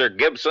Officer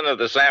Gibson of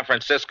the San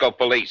Francisco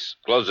Police.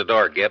 Close the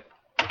door, Gib.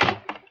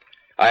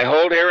 I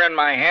hold here in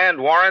my hand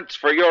warrants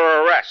for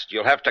your arrest.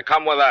 You'll have to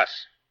come with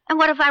us. And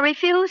what if I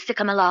refuse to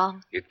come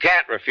along? You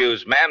can't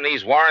refuse, ma'am.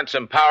 These warrants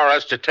empower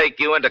us to take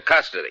you into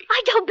custody.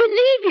 I don't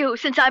believe you,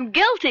 since I'm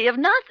guilty of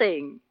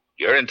nothing.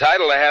 You're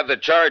entitled to have the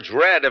charge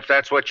read if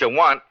that's what you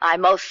want. I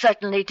most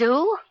certainly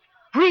do.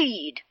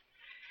 Read.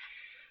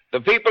 The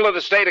people of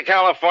the state of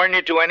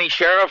California to any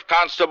sheriff,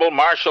 constable,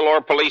 marshal,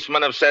 or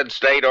policeman of said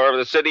state or of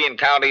the city and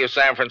county of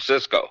San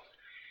Francisco.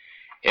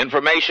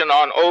 Information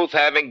on oath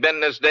having been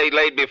this day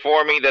laid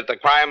before me that the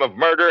crime of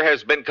murder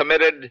has been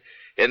committed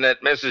in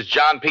that Mrs.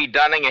 John P.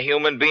 Dunning, a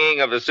human being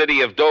of the city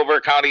of Dover,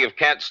 county of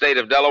Kent, state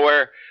of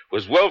Delaware,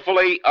 was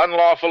willfully,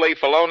 unlawfully,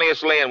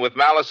 feloniously, and with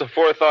malice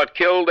aforethought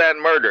killed and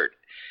murdered,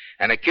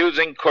 and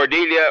accusing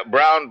Cordelia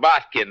Brown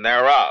Botkin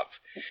thereof.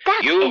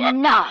 That's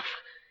enough.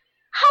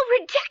 How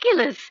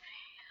ridiculous.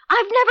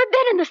 I've never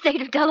been in the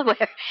state of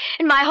Delaware.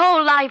 In my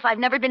whole life, I've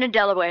never been in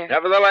Delaware.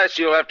 Nevertheless,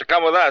 you'll have to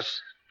come with us.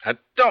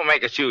 Don't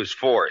make us use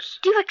force.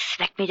 Do you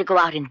expect me to go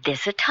out in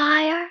this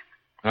attire?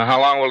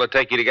 How long will it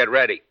take you to get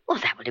ready? Well,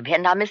 that would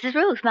depend on Mrs.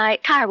 Ruth, my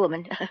tire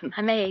woman,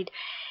 my maid.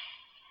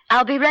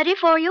 I'll be ready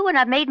for you when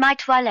I've made my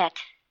toilette.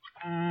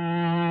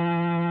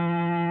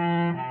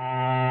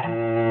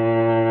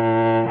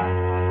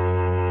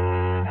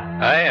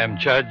 I am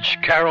Judge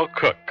Carol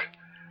Cook.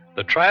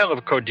 The trial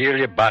of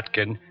Cordelia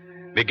Botkin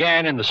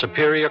began in the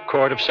Superior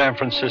Court of San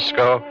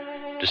Francisco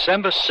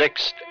December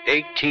 6th,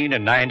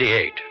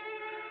 1898.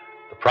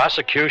 The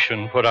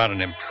prosecution put on an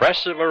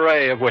impressive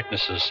array of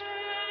witnesses.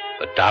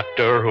 The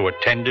doctor who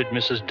attended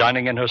Mrs.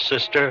 Dunning and her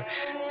sister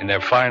in their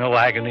final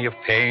agony of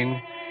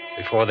pain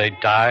before they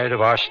died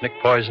of arsenic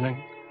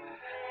poisoning.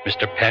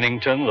 Mr.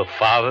 Pennington, the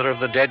father of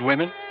the dead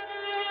women.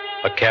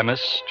 A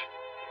chemist.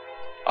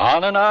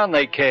 On and on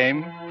they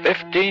came,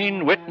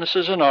 15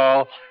 witnesses in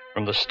all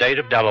from the state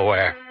of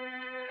Delaware.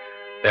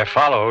 There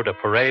followed a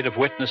parade of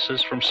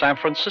witnesses from San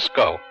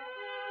Francisco.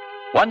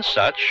 One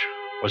such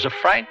was a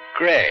Frank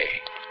Gray.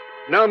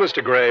 Now,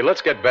 Mr. Gray,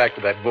 let's get back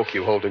to that book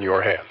you hold in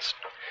your hands.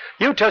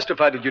 You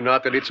testified, did you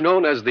not, that it's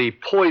known as the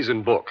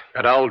Poison Book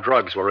at Owl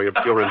Drugs, where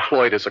you're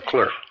employed as a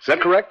clerk. Is that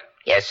correct?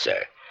 Yes,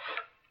 sir.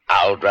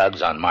 Owl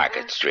Drugs on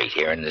Market Street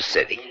here in the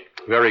city.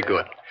 Very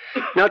good.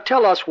 Now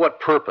tell us what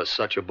purpose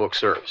such a book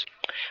serves.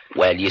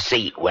 Well, you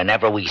see,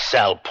 whenever we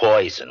sell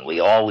poison, we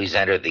always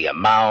enter the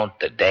amount,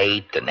 the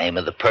date, the name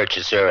of the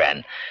purchaser,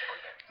 and,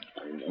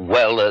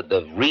 well,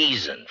 the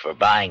reason for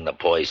buying the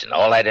poison.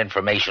 All that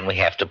information we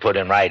have to put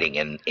in writing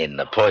in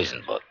the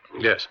poison book.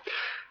 Yes.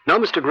 Now,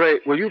 Mr. Gray,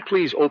 will you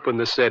please open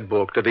the said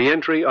book to the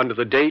entry under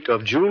the date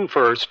of June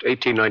 1st,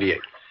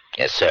 1898?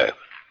 Yes, sir.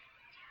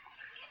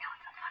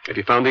 Have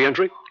you found the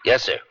entry?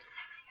 Yes, sir.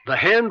 The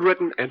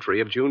handwritten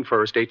entry of June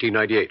 1st,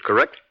 1898,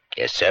 correct?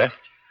 Yes, sir.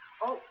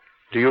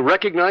 Do you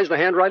recognize the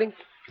handwriting?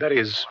 That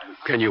is,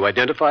 can you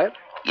identify it?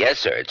 Yes,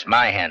 sir. It's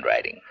my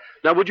handwriting.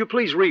 Now, would you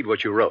please read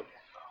what you wrote?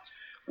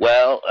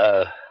 Well,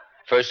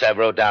 first I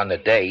wrote down the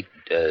date,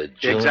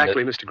 June...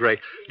 Exactly, Mr.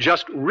 Gray.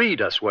 Just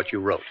read us what you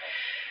wrote.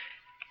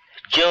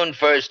 June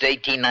 1st,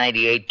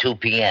 1898, 2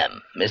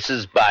 p.m.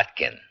 Mrs.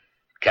 Botkin,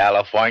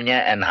 California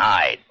and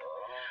Hyde.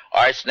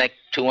 Arsenic,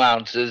 2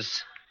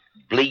 ounces.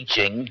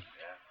 Bleaching,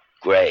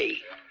 gray.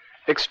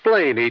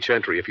 Explain each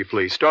entry, if you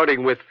please,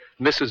 starting with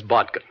Mrs.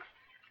 Botkin.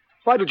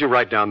 Why did you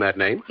write down that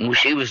name? Well,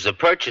 she was the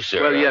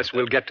purchaser. Well, yes,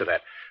 we'll get to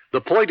that.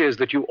 The point is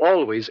that you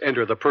always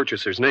enter the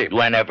purchaser's name.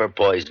 Whenever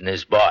poison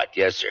is bought,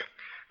 yes, sir.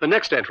 The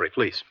next entry,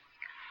 please.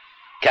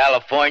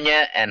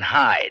 California and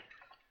Hyde.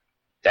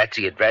 That's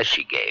the address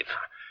she gave.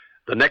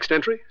 The next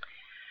entry?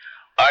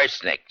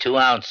 Arsenic, 2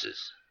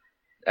 ounces.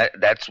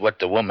 That's what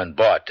the woman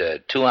bought,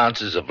 2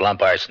 ounces of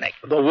lump arsenic.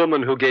 The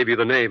woman who gave you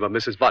the name of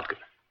Mrs. Botkin?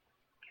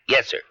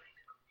 Yes, sir.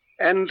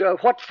 And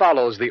what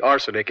follows the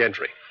arsenic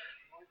entry?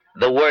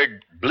 The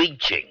word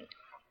bleaching.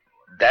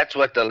 That's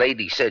what the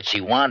lady said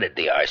she wanted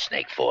the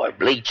arsenic for,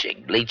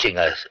 bleaching. Bleaching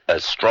a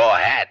straw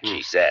hat,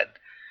 she said.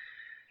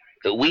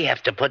 We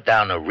have to put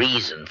down a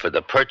reason for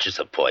the purchase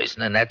of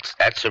poison, and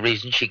that's the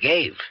reason she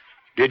gave.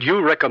 Did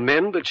you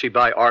recommend that she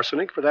buy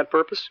arsenic for that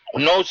purpose?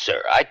 No,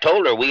 sir. I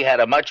told her we had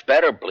a much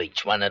better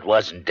bleach when it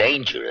wasn't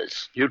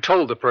dangerous. You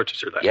told the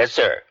purchaser that? Yes,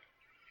 sir.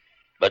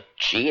 But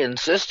she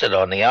insisted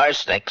on the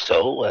arsenic,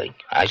 so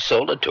I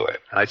sold it to her.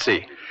 I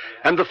see.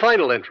 And the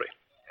final entry?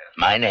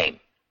 My name,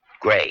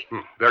 Gray.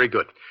 Very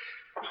good.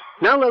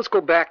 Now let's go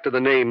back to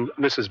the name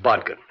Mrs.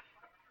 Botkin.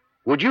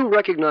 Would you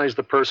recognize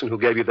the person who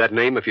gave you that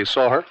name if you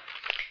saw her?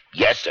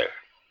 Yes, sir.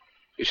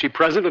 Is she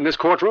present in this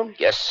courtroom?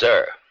 Yes,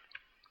 sir.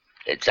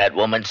 It's that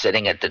woman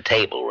sitting at the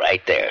table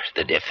right there,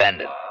 the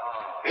defendant.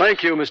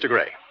 Thank you, Mr.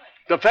 Gray.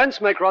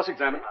 Defense may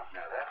cross-examine.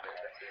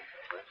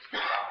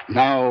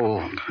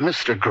 Now,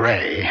 Mr.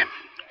 Gray,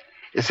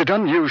 is it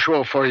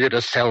unusual for you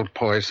to sell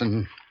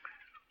poison?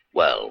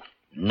 Well,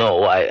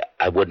 no,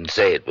 I wouldn't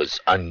say it was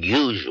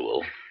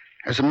unusual.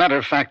 As a matter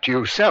of fact,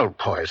 you sell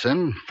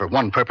poison, for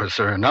one purpose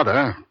or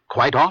another,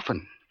 quite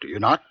often, do you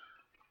not?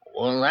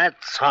 Well,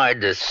 that's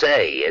hard to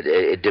say.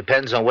 It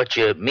depends on what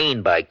you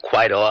mean by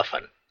quite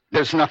often.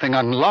 There's nothing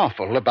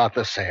unlawful about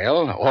the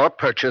sale or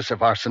purchase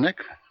of arsenic.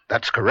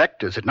 That's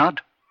correct, is it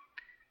not?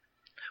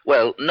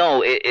 Well,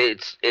 no,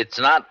 it's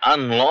not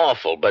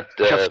unlawful, but...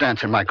 Just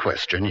answer my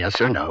question,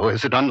 yes or no.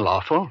 Is it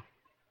unlawful?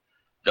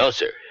 No,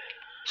 sir.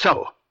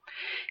 So,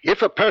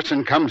 if a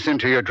person comes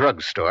into your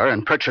drugstore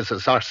and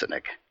purchases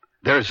arsenic,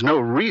 There's no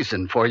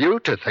reason for you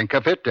to think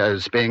of it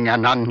as being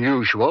an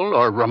unusual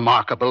or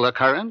remarkable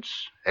occurrence,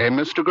 eh,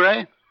 Mr.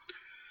 Gray?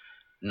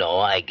 No,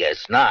 I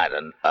guess not,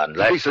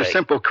 unless These are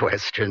simple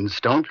questions.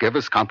 Don't give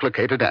us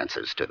complicated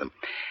answers to them.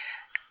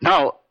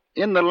 Now,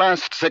 in the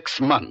last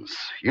 6 months,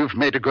 you've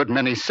made a good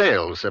many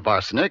sales of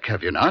arsenic,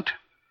 have you not?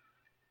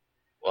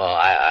 Well,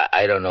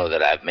 I don't know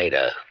that I've made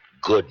a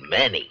good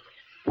many.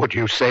 Would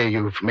you say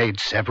you've made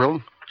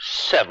several?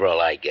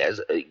 Several, I guess.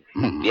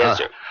 Yes,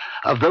 sir.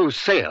 Of those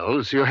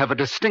sales, you have a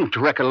distinct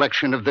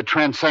recollection of the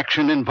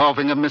transaction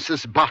involving a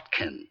Mrs.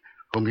 Botkin,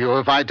 whom you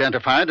have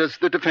identified as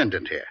the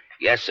defendant here.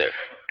 Yes, sir.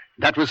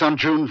 That was on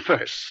June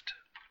 1st,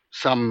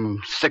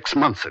 some 6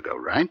 months ago,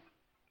 right?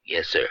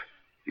 Yes, sir.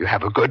 You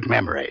have a good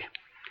memory.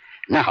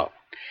 Now,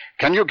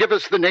 can you give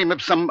us the name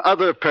of some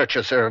other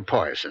purchaser of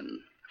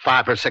poison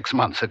 5 or 6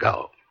 months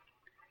ago?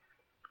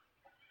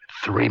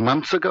 3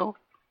 months ago?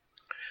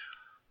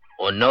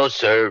 Oh, no,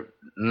 sir.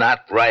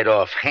 Not right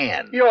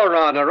offhand. Your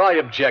Honor, I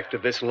object to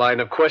this line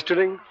of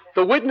questioning.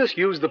 The witness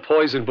used the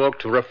poison book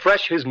to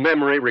refresh his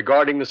memory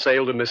regarding the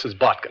sale to Mrs.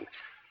 Botkin.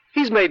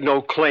 He's made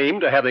no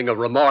claim to having a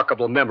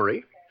remarkable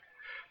memory.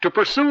 To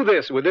pursue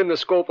this within the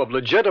scope of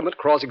legitimate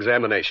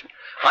cross-examination,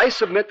 I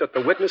submit that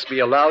the witness be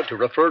allowed to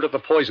refer to the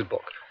poison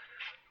book,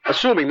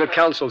 assuming that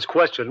counsel's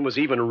question was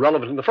even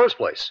relevant in the first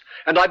place.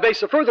 And I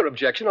base a further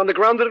objection on the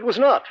ground that it was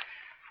not.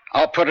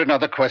 I'll put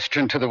another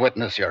question to the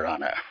witness, Your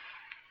Honor.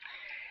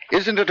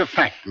 Isn't it a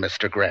fact,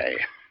 Mr. Gray,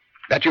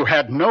 that you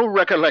had no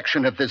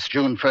recollection of this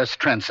June 1st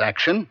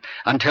transaction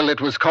until it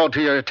was called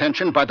to your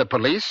attention by the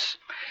police,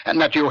 and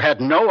that you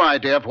had no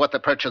idea of what the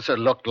purchaser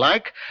looked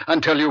like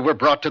until you were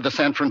brought to the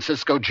San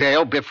Francisco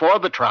jail before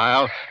the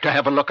trial to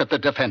have a look at the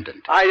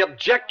defendant? I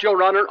object,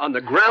 Your Honor, on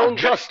the ground...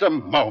 Just a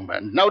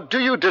moment. Now, do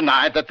you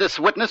deny that this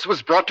witness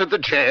was brought to the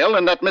jail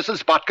and that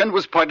Mrs. Botkin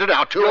was pointed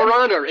out to him? Your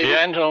Honor...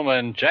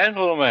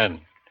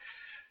 Gentlemen.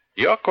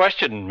 Your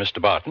question,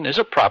 Mr. Barton, is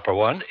a proper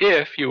one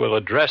if you will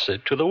address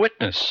it to the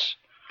witness.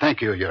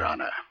 Thank you, Your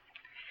Honor.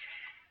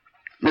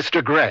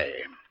 Mr. Gray,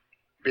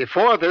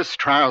 before this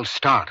trial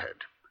started,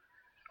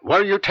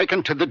 were you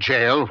taken to the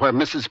jail where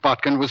Mrs.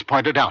 Botkin was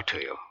pointed out to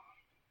you?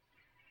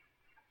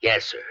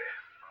 Yes, sir.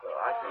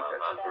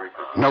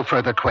 No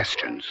further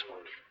questions.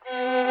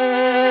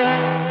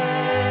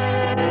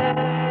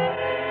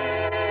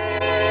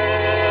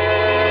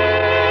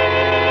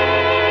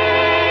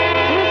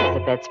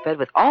 Bedspread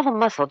with all the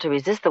muscle to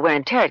resist the wear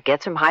and tear it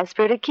gets from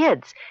high-spirited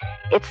kids.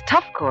 It's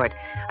Tough Cord,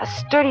 a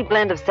sturdy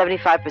blend of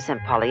 75%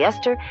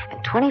 polyester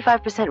and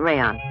 25%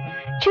 rayon.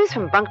 Choose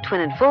from bunk,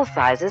 twin, and full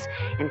sizes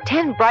in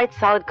 10 bright,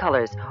 solid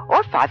colors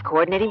or 5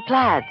 coordinating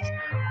plaids.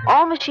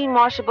 All machine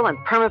washable and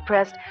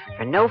perma-pressed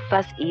for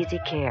no-fuss, easy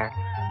care.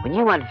 When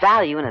you want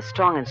value in a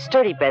strong and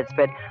sturdy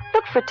bedspread,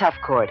 look for Tough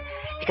Cord,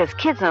 because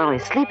kids not only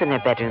sleep in their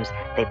bedrooms,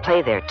 they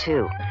play there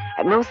too.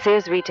 At most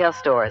Sears retail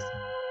stores.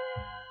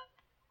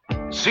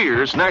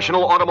 Sears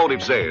National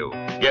Automotive Sale.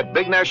 Get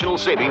big national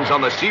savings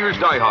on the Sears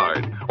Die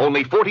Hard.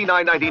 Only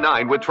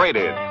 $49.99 with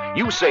trade-in.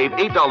 You save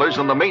 $8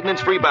 on the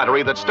maintenance-free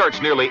battery that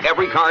starts nearly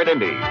every car in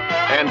Indy.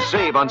 And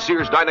save on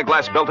Sears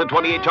Dynaglass belted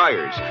 28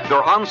 tires.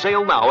 They're on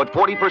sale now at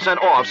 40%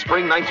 off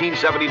spring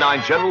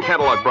 1979 general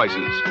catalog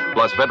prices,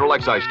 plus federal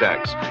excise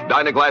tax.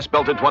 Dynaglass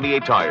belted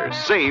 28 tires.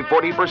 Save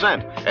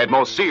 40% at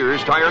most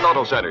Sears Tire and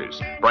Auto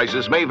Centers.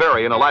 Prices may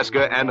vary in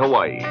Alaska and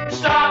Hawaii.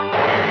 Stop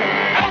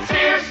at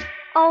Sears.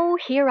 Oh,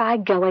 here I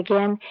go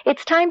again.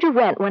 It's time to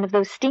rent one of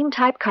those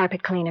steam-type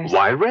carpet cleaners.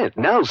 Why rent?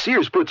 Now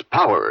Sears puts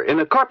power in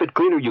a carpet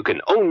cleaner you can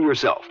own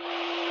yourself.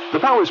 The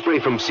Power Spray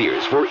from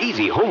Sears for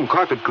easy home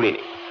carpet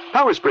cleaning.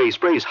 Power Spray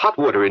sprays hot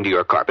water into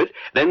your carpet,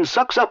 then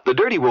sucks up the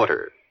dirty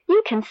water.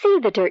 You can see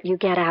the dirt you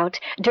get out.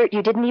 Dirt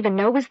you didn't even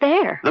know was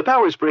there. The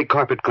Power Spray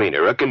Carpet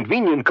Cleaner, a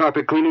convenient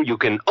carpet cleaner you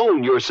can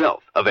own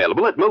yourself.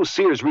 Available at most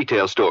Sears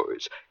retail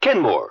stores.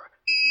 Kenmore.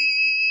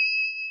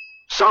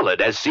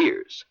 Solid as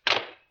Sears.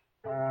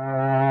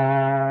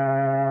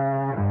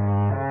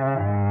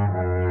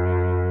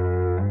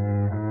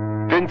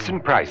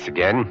 Vincent Price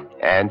again,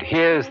 and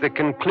here's the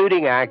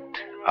concluding act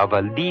of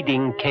a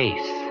leading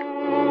case.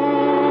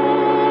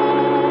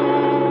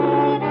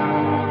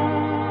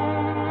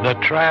 The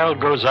trial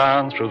goes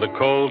on through the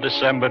cold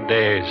December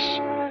days.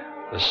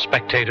 The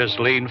spectators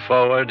lean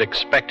forward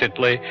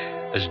expectantly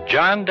as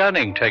John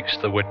Dunning takes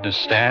the witness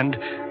stand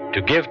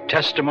to give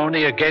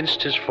testimony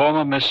against his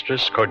former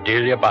mistress,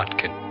 Cordelia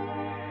Botkin.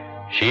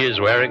 She is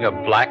wearing a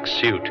black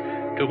suit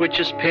to which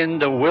is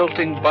pinned a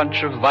wilting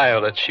bunch of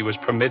violets she was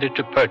permitted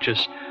to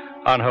purchase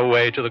on her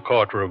way to the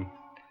courtroom.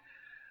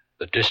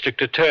 The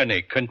district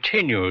attorney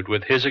continued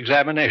with his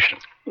examination.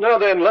 Now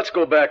then, let's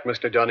go back,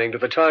 Mr. Dunning, to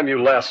the time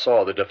you last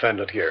saw the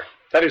defendant here.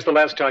 That is the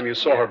last time you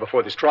saw her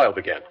before this trial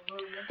began.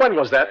 When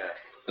was that?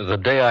 The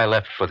day I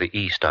left for the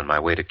East on my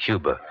way to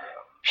Cuba.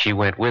 She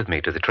went with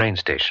me to the train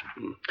station.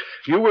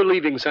 You were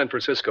leaving San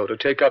Francisco to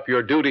take up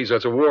your duties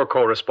as a war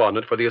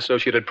correspondent for the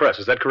Associated Press.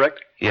 Is that correct?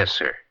 Yes,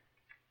 sir.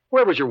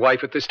 Where was your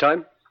wife at this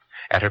time?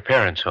 At her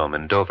parents' home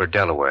in Dover,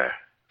 Delaware.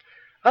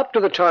 Up to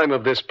the time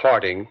of this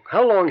parting,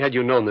 how long had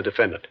you known the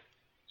defendant?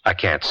 I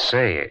can't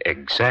say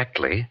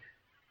exactly.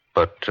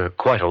 but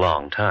quite a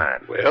long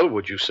time. Well,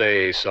 would you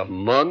say some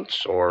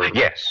months or...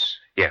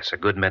 Yes, a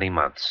good many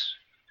months.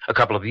 A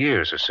couple of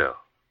years or so.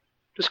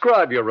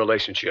 Describe your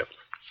relationship.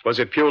 Was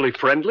it purely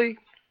friendly,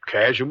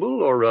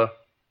 casual, or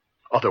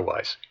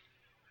otherwise?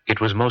 It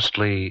was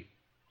mostly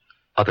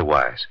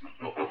otherwise.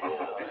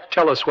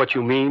 Tell us what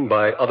you mean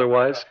by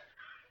otherwise.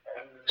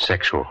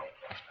 Sexual.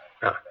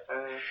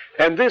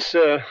 And this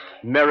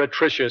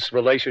meretricious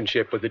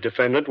relationship with the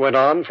defendant went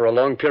on for a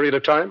long period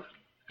of time?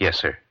 Yes,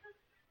 sir.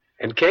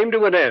 And came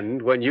to an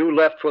end when you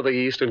left for the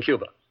East in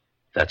Cuba?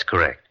 That's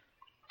correct.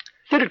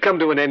 Did it come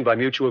to an end by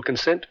mutual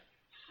consent?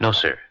 No,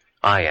 sir.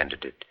 I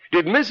ended it.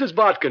 Did Mrs.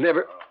 Botkin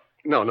ever...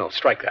 No,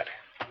 strike that.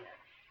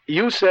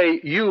 You say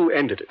you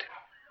ended it.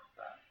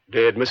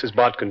 Did Mrs.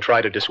 Botkin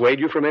try to dissuade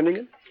you from ending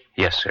it?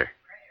 Yes, sir.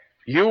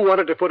 You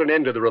wanted to put an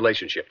end to the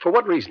relationship. For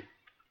what reason?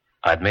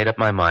 I'd made up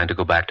my mind to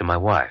go back to my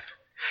wife,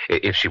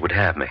 if she would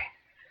have me.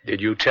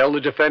 Did you tell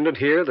the defendant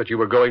here that you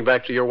were going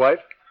back to your wife?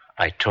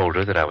 I told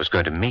her that I was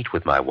going to meet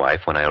with my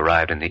wife when I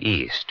arrived in the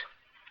East.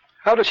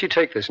 How does she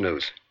take this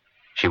news?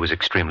 She was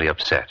extremely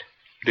upset.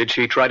 Did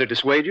she try to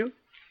dissuade you?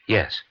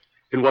 Yes.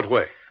 In what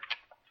way?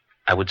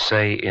 I would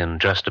say in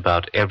just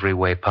about every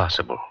way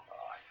possible.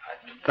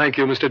 Thank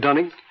you, Mr.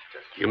 Dunning.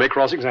 You may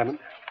cross-examine.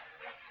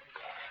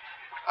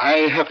 I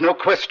have no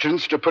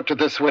questions to put to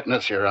this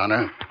witness, Your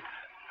Honor.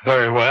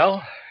 Very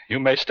well. You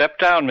may step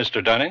down,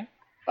 Mr. Dunning.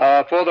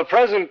 For the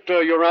present,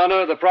 Your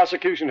Honor, the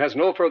prosecution has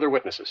no further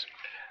witnesses.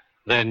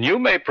 Then you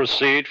may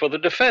proceed for the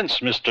defense,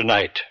 Mr.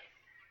 Knight.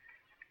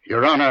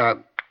 Your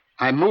Honor,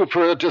 I move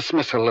for a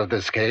dismissal of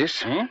this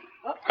case.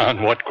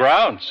 On what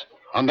grounds?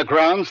 On the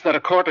grounds that a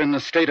court in the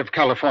state of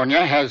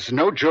California has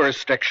no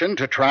jurisdiction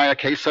to try a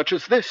case such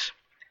as this.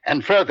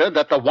 And further,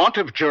 that the want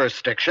of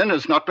jurisdiction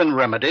has not been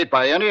remedied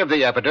by any of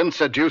the evidence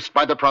adduced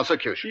by the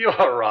prosecution.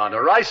 Your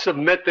Honor, I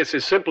submit this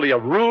is simply a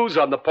ruse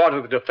on the part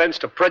of the defense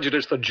to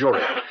prejudice the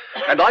jury.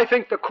 And I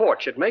think the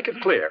court should make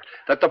it clear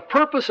that the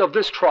purpose of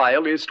this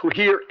trial is to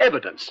hear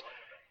evidence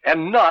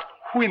and not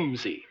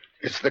whimsy.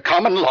 Is the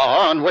common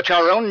law on which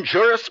our own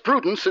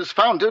jurisprudence is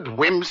founded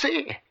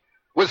whimsy?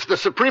 Was the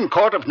Supreme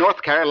Court of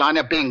North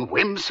Carolina being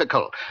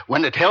whimsical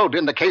when it held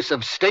in the case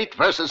of State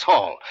versus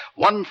Hall,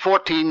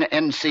 114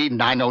 NC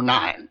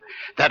 909,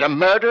 that a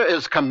murder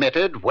is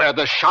committed where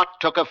the shot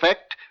took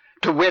effect,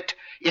 to wit,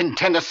 in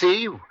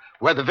Tennessee,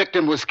 where the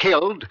victim was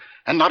killed,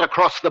 and not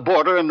across the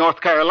border in North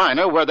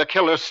Carolina, where the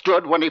killer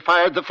stood when he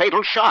fired the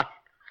fatal shot?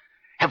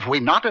 Have we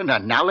not an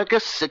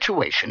analogous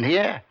situation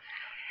here?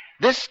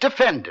 This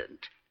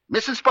defendant,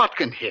 Mrs.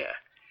 Botkin here,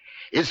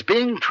 is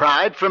being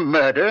tried for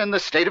murder in the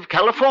state of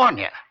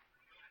California.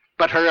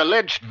 But her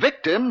alleged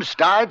victims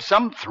died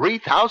some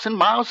 3,000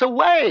 miles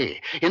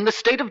away in the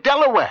state of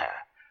Delaware,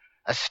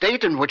 a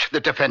state in which the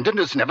defendant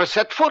has never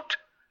set foot.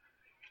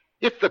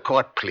 If the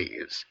court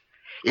please,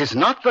 is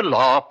not the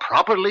law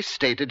properly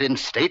stated in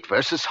State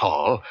versus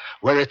Hall,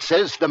 where it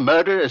says the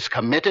murder is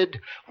committed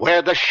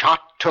where the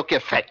shot took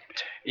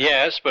effect?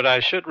 Yes, but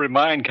I should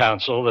remind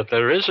counsel that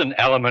there is an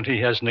element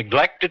he has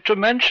neglected to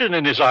mention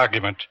in his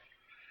argument.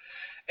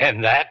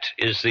 And that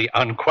is the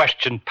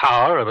unquestioned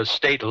power of a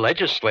state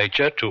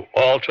legislature to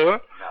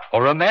alter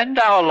or amend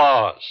our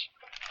laws.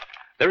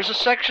 There is a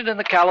section in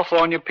the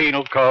California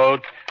Penal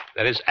Code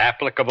that is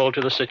applicable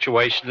to the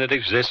situation that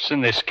exists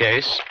in this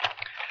case.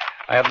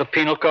 I have the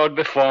Penal Code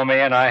before me,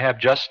 and I have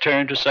just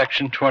turned to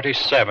Section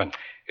 27.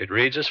 It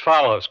reads as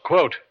follows,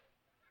 quote,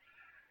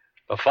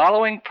 "The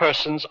following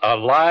persons are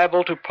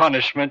liable to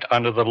punishment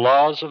under the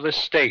laws of the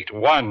state.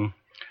 1,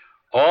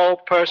 all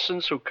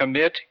persons who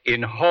commit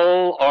in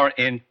whole or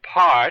in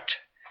part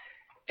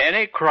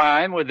any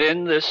crime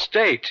within this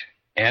state."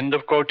 End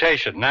of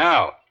quotation.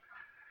 Now,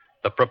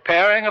 the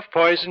preparing of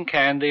poison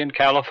candy in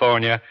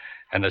California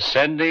and the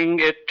sending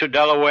it to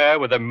Delaware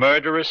with a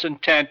murderous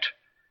intent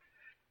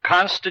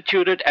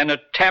constituted an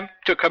attempt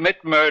to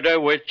commit murder,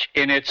 which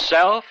in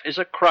itself is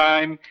a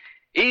crime,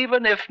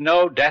 even if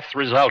no death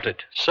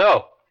resulted.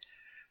 So,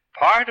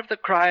 part of the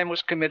crime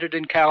was committed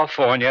in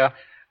California,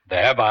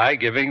 thereby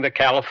giving the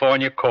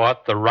California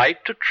court the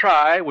right to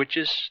try, which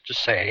is to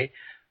say,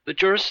 the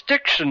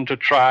jurisdiction to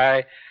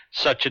try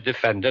such a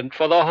defendant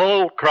for the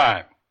whole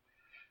crime.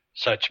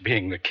 Such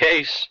being the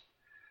case,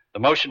 the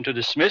motion to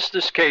dismiss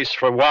this case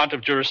for want of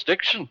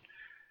jurisdiction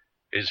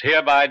is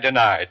hereby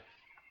denied.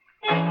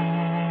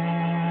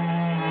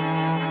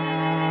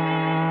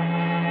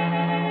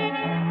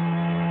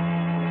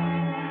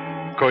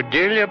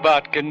 Cordelia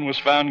Botkin was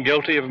found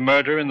guilty of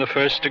murder in the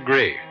first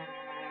degree.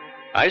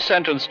 I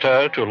sentenced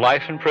her to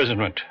life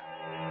imprisonment.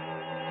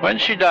 When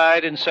she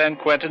died in San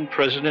Quentin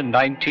prison in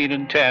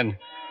 1910,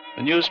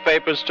 the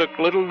newspapers took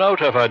little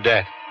note of her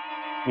death,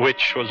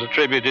 which was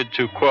attributed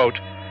to, quote,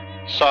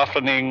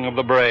 softening of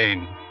the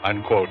brain,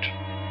 unquote.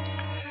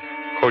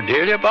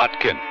 Cordelia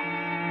Botkin,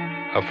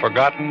 a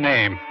forgotten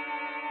name,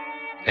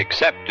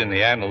 except in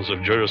the annals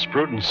of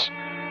jurisprudence,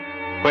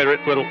 where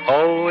it will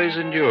always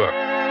endure.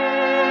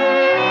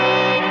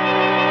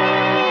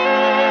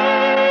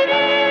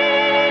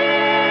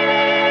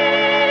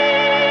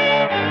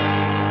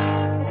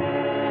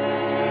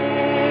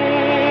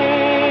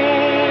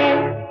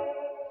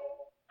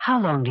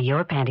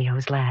 your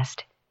pantyhose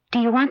last? Do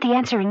you want the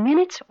answer in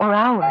minutes or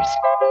hours?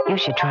 You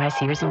should try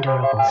Sears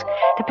Endurables,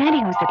 the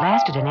pantyhose that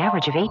lasted an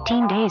average of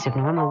 18 days of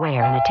normal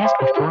wear in a test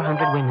with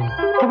 400 women.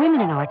 The women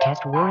in our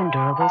test wore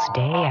Endurables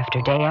day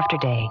after day after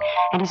day,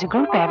 and as a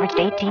group averaged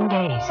 18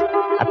 days.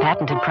 A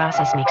patented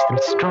process makes them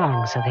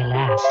strong so they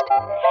last,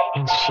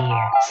 and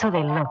sheer so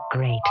they look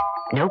great.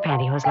 No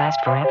pantyhose last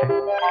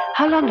forever.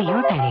 How long do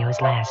your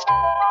pantyhose last?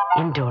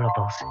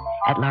 Endurables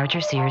at larger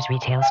Sears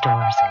retail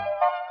stores.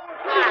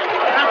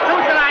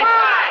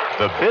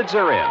 The bids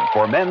are in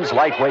for men's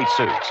lightweight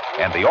suits,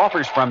 and the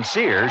offers from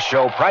Sears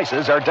show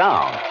prices are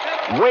down.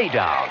 Way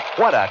down.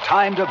 What a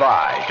time to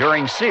buy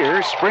during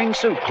Sears spring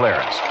suit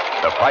clearance.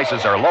 The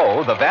prices are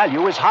low, the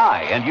value is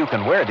high, and you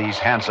can wear these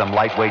handsome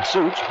lightweight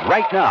suits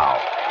right now.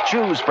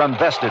 Choose from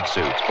vested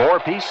suits,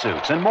 four-piece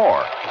suits, and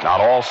more. Not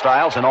all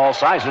styles and all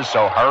sizes,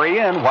 so hurry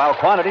in while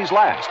quantities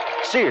last.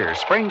 Sears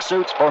spring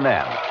suits for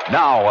men.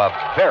 Now a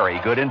very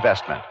good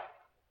investment.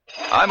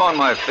 I'm on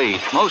my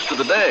feet most of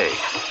the day,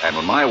 and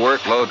when my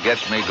workload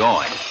gets me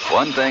going,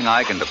 one thing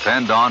I can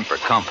depend on for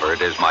comfort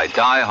is my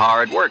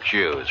die-hard work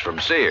shoes from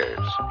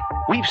Sears.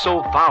 We've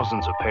sold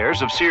thousands of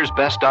pairs of Sears'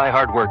 best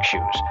die-hard work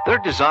shoes. They're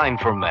designed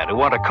for men who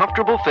want a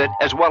comfortable fit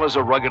as well as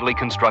a ruggedly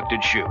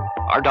constructed shoe.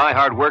 Our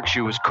die-hard work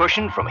shoe is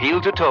cushioned from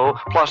heel to toe,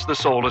 plus the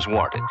sole is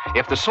warranted.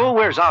 If the sole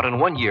wears out in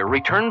 1 year,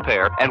 return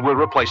pair and we'll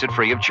replace it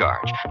free of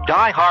charge.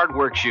 Die-hard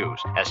work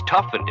shoes, as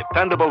tough and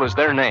dependable as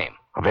their name.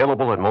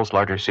 Available at most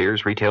larger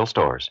Sears retail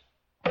stores.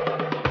 The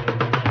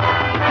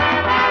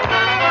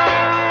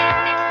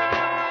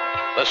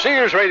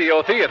Sears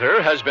Radio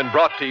Theater has been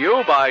brought to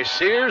you by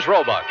Sears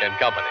Roebuck and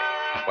Company,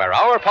 where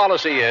our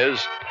policy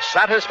is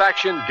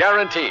satisfaction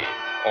guaranteed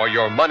or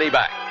your money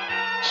back.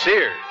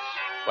 Sears,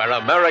 where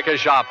America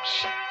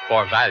shops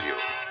for value.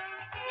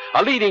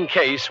 A Leading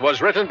Case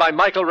was written by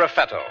Michael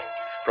Raffetto,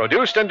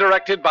 produced and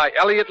directed by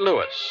Elliott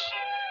Lewis.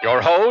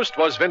 Your host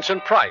was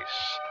Vincent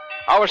Price.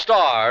 Our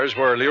stars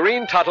were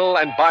Lurene Tuttle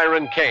and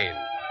Byron Kane.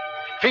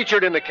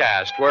 Featured in the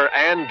cast were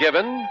Ann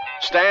Given,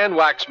 Stan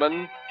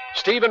Waxman,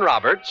 Stephen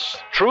Roberts,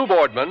 True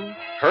Boardman,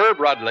 Herb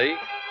Rudley,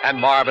 and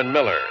Marvin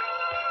Miller.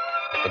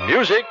 The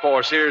music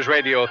for Sears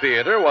Radio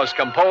Theater was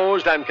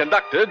composed and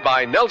conducted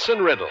by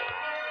Nelson Riddle.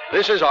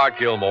 This is Art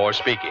Gilmore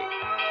speaking.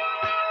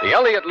 The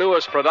Elliott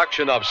Lewis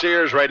production of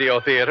Sears Radio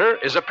Theater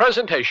is a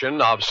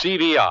presentation of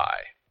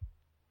CVI.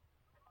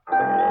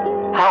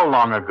 How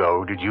long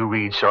ago did you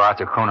read Sir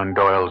Arthur Conan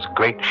Doyle's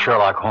great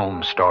Sherlock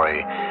Holmes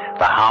story,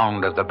 The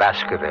Hound of the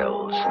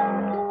Baskervilles?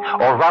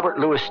 Or Robert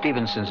Louis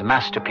Stevenson's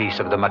masterpiece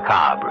of the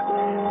macabre,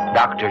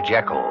 Dr.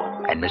 Jekyll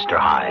and Mr.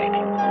 Hyde?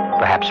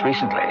 Perhaps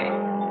recently,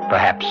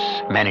 perhaps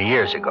many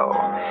years ago.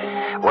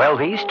 Well,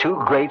 these two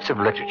greats of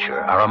literature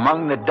are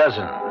among the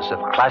dozens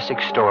of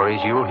classic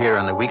stories you'll hear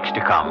in the weeks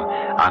to come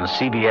on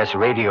CBS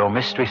Radio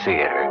Mystery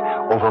Theater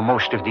over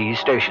most of these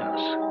stations.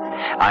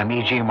 I'm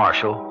E.G.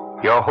 Marshall,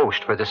 your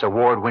host for this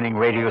award-winning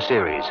radio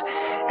series.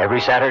 Every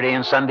Saturday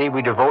and Sunday,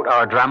 we devote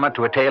our drama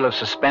to a tale of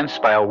suspense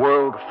by a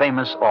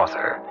world-famous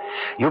author.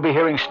 You'll be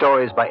hearing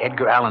stories by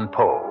Edgar Allan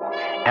Poe,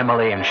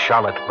 Emily and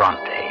Charlotte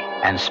Bronte,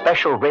 and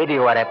special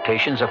radio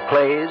adaptations of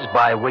plays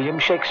by William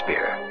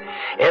Shakespeare.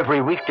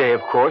 Every weekday,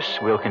 of course,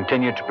 we'll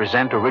continue to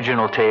present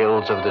original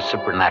tales of the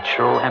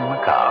supernatural and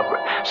macabre.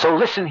 So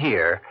listen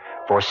here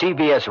for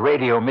CBS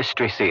Radio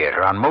Mystery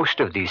Theater on most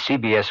of these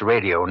CBS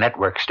Radio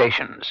network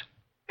stations.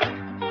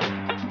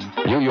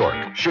 New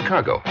York,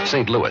 Chicago,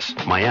 St. Louis,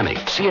 Miami,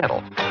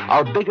 Seattle.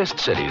 Our biggest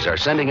cities are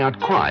sending out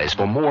cries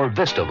for more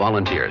VISTA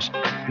volunteers.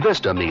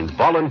 VISTA means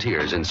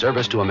Volunteers in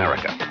Service to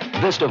America.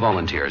 VISTA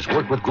volunteers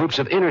work with groups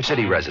of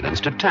inner-city residents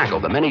to tackle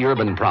the many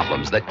urban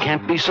problems that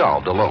can't be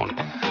solved alone.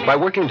 By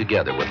working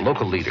together with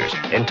local leaders,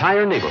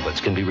 entire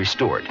neighborhoods can be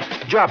restored.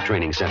 Job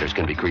training centers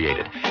can be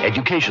created.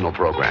 Educational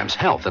programs,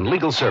 health, and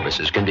legal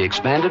services can be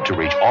expanded to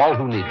reach all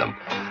who need them.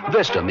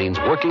 VISTA means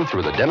working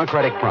through the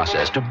democratic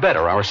process to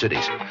better our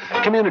cities.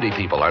 Community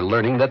people are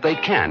learning that they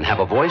can have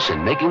a voice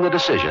in making the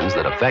decisions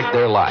that affect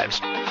their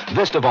lives.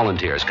 VISTA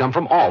volunteers come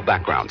from all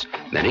backgrounds.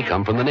 Many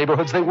come from the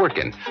neighborhoods they work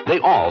in. They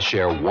all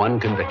share one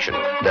conviction,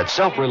 that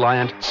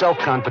self-reliant,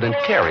 self-confident,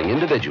 caring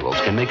individuals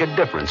can make a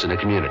difference in a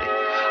community.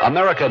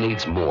 America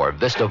needs more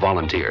VISTA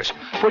volunteers.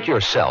 Put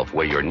yourself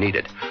where you're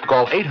needed.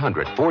 Call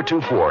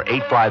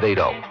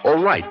 800-424-8580 or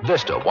write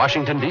VISTA,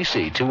 Washington,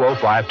 D.C.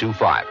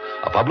 20525.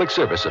 A public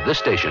service of this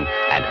station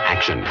and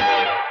Action.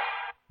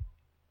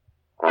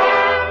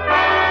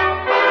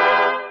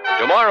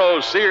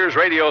 Tomorrow's Sears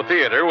Radio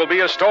Theater will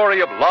be a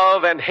story of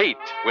love and hate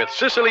with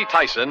Cicely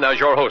Tyson as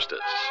your hostess.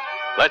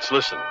 Let's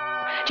listen.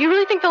 Do you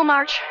really think they'll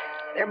march?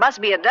 There must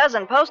be a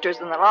dozen posters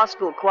in the law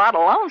school quad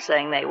alone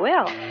saying they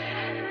will.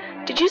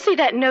 Did you see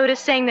that notice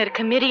saying that a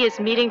committee is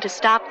meeting to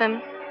stop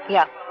them?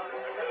 Yeah.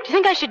 Do you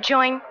think I should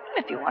join?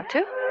 If you want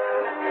to.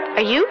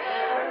 Are you?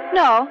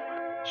 No.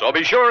 So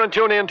be sure and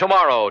tune in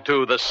tomorrow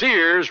to the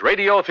Sears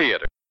Radio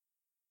Theater.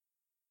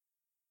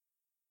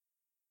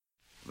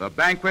 The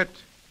Banquet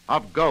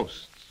of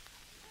Ghosts.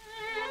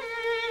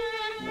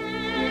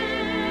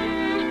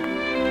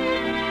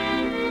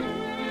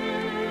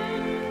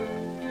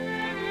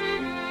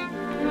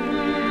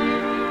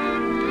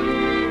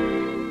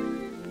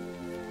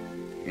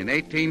 In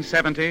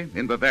 1870,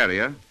 in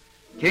Bavaria,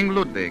 King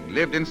Ludwig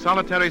lived in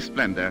solitary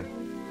splendor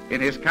in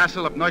his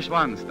castle of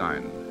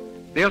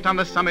Neuschwanstein, built on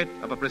the summit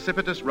of a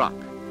precipitous rock.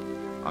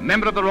 A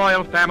member of the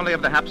royal family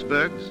of the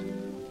Habsburgs,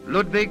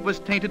 Ludwig was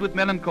tainted with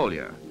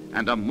melancholia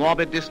and a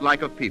morbid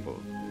dislike of people.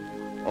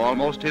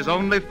 Almost his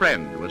only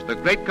friend was the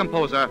great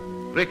composer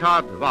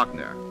Richard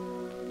Wagner,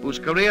 whose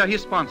career he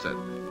sponsored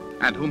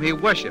and whom he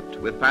worshipped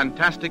with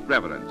fantastic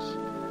reverence.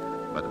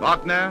 But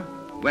Wagner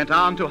went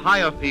on to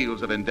higher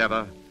fields of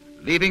endeavor,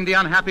 leaving the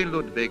unhappy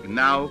Ludwig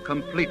now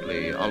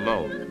completely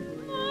alone.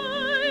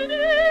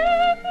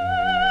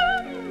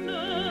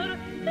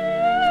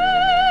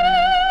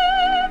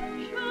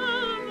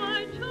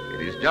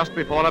 It is just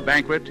before a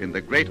banquet in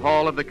the great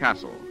hall of the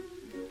castle.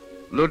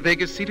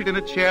 Ludwig is seated in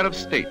a chair of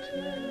state,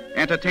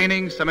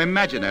 entertaining some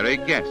imaginary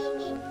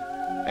guests,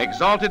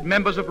 exalted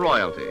members of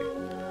royalty.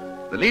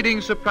 The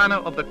leading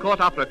soprano of the Court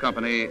Opera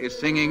Company is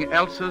singing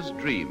Elsa's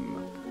Dream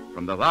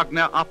from the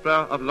Wagner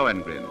opera of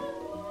Lohengrin.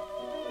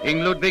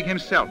 King Ludwig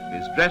himself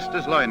is dressed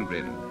as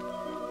Lohengrin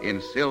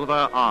in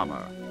silver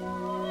armor.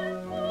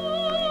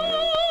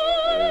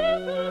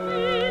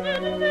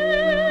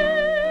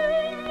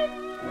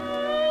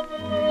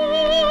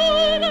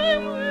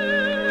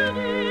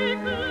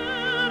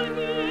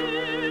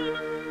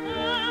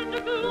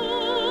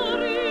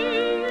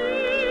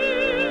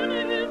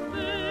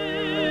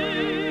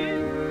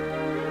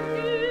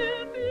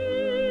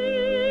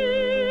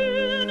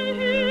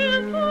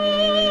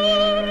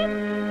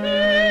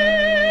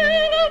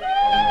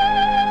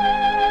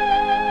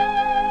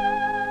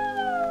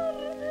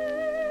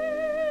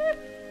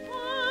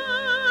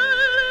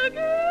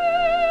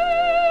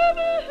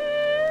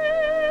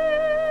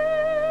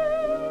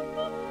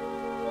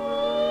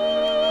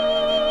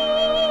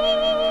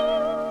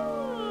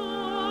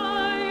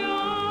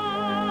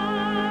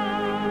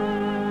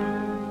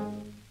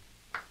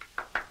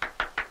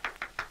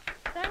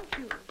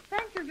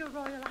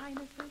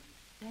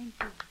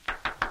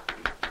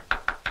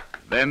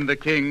 Then the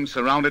king,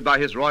 surrounded by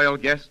his royal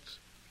guests,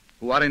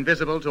 who are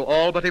invisible to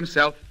all but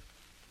himself,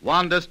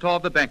 wanders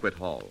toward the banquet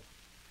hall.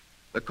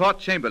 The court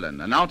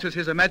chamberlain announces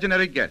his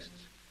imaginary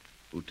guests,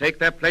 who take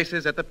their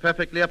places at the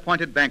perfectly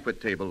appointed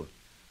banquet table,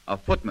 a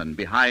footman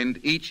behind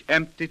each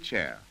empty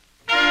chair.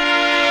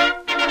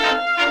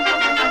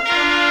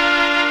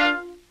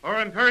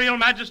 Her Imperial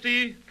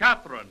Majesty,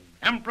 Catherine,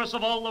 Empress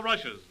of all the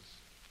Russias.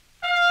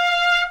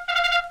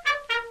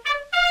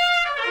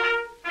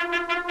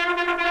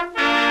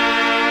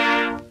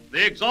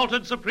 The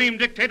exalted Supreme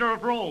Dictator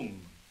of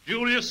Rome,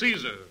 Julius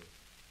Caesar.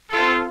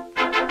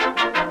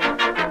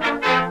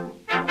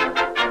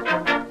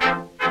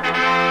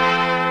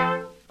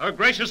 Her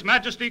Gracious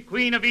Majesty,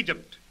 Queen of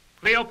Egypt,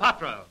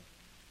 Cleopatra.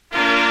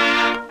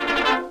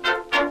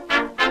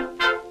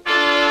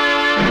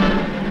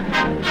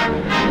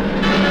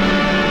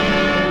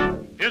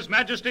 His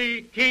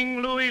Majesty,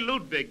 King Louis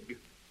Ludwig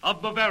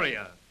of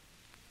Bavaria.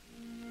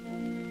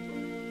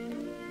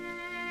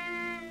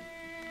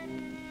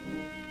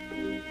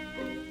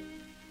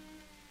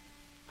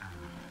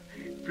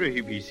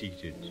 Pray be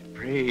seated.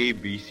 Pray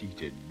be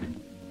seated.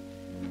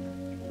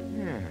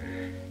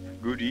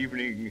 Good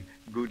evening.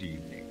 Good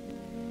evening.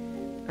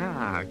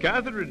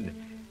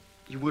 Catherine,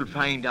 you will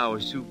find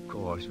our soup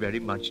course very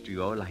much to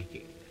your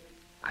liking.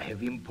 I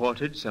have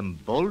imported some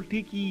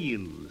Baltic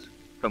eels,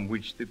 from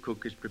which the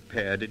cook has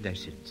prepared an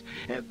essence.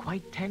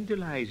 Quite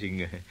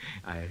tantalizing,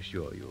 I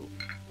assure you.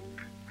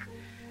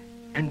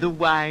 And the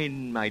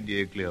wine, my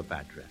dear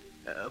Cleopatra.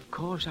 Of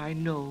course, I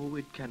know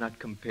it cannot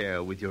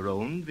compare with your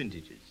own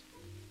vintages.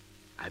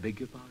 I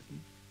beg your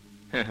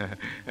pardon?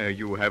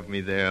 You have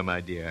me there, my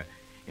dear.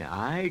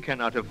 I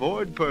cannot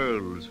afford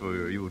pearls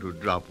for you to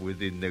drop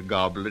within the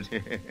goblet.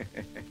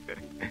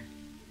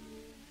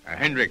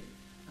 Hendrik.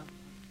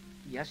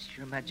 Yes,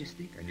 Your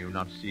Majesty? Can you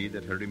not see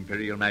that Her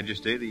Imperial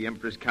Majesty, the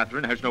Empress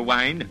Catherine, has no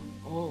wine?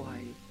 Oh,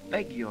 I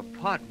beg your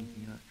pardon,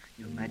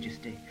 Your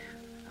Majesty.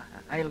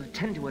 I'll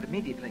attend to it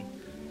immediately.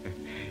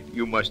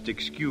 You must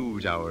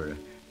excuse our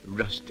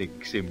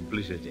rustic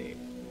simplicity,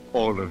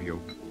 all of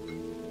you.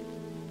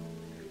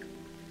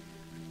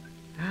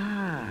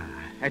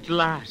 At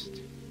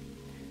last.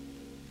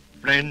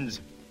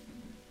 Friends,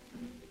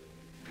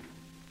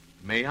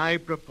 may I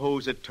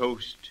propose a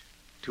toast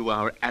to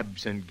our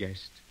absent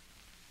guest,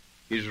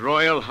 His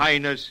Royal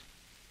Highness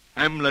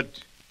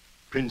Hamlet,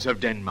 Prince of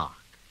Denmark.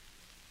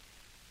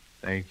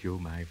 Thank you,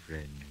 my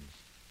friends.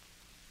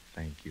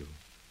 Thank you.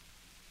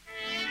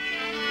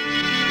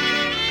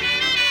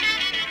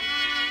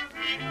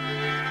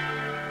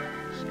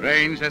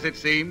 Strange as it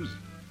seems,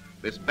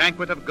 this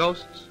banquet of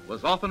ghosts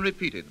was often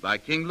repeated by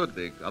King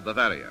Ludwig of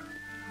Bavaria.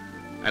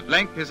 At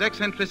length, his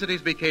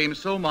eccentricities became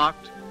so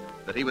marked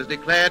that he was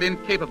declared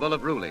incapable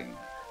of ruling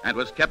and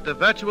was kept a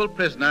virtual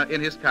prisoner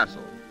in his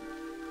castle.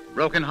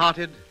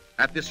 Broken-hearted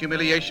at this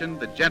humiliation,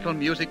 the gentle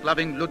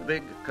music-loving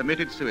Ludwig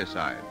committed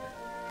suicide.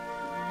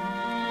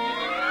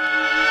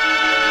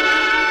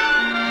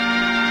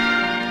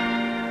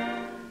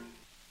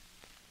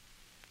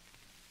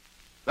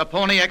 The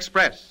Pony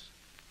Express.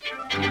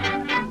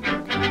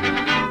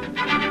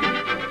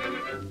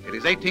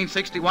 is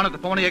 1861 at the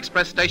Pony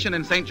Express station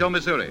in St. Joe,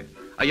 Missouri.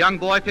 A young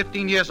boy,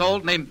 15 years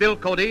old, named Bill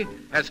Cody,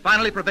 has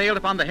finally prevailed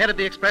upon the head of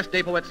the express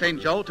depot at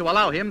St. Joe to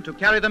allow him to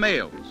carry the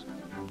mails.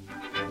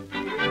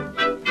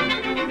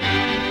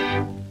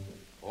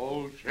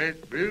 All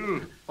set,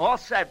 Bill? All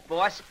set,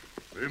 boss.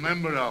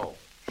 Remember now,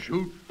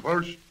 shoot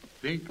first,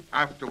 think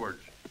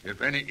afterwards.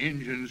 If any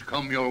Injuns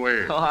come your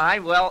way. Oh, I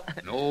will.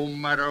 No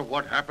matter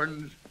what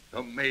happens,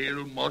 the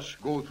mail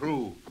must go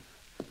through.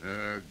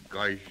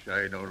 Gosh,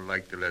 I don't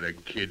like to let a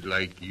kid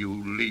like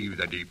you leave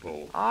the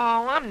depot.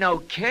 Oh, I'm no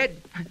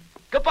kid.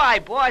 Goodbye,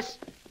 boss.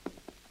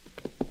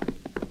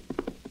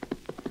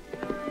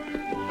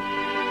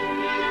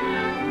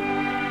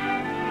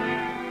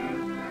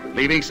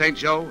 Leaving St.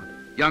 Joe,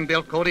 young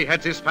Bill Cody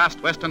heads his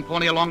fast western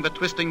pony along the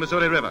twisting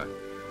Missouri River.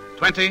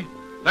 20,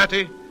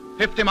 30,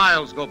 50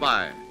 miles go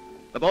by.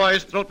 The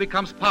boy's throat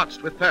becomes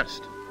parched with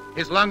thirst,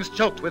 his lungs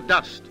choked with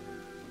dust.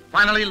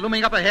 Finally,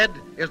 looming up ahead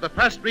is the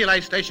first relay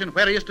station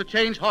where he is to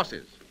change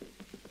horses.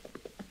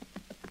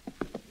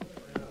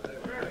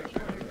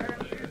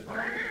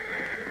 Well,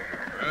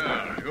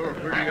 you're a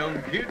pretty young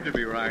kid to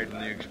be riding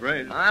the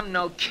express. I'm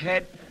no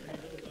kid.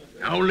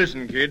 Now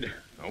listen, kid.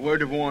 A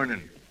word of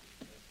warning.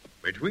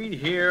 Between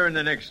here and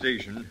the next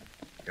station,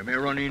 you may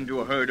run into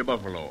a herd of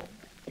buffalo.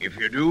 If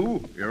you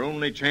do, your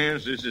only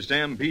chance is to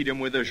stampede them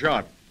with a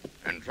shot.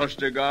 And trust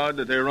to God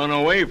that they run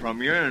away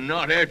from you and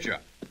not at you.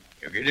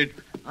 You get it?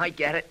 I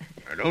get it.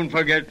 Now don't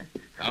forget,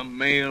 the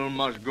mail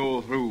must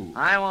go through.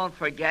 I won't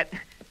forget.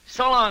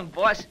 So long,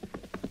 boss.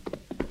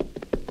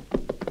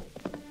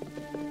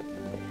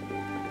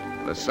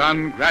 The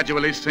sun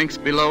gradually sinks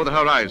below the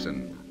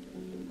horizon.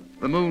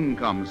 The moon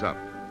comes up.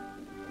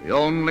 The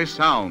only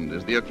sound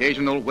is the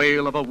occasional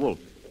wail of a wolf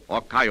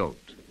or coyote.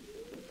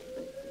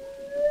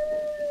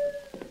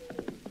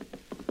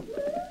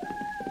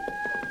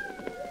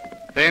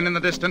 Then in the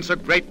distance, a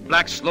great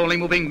black, slowly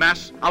moving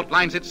mass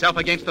outlines itself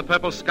against the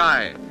purple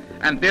sky.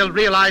 And Bill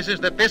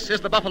realizes that this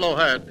is the buffalo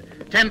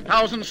herd,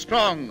 10,000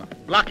 strong,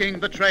 blocking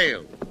the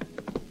trail.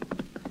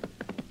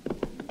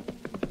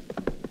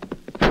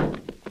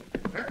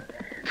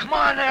 Come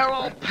on there,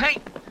 old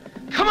paint.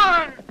 Come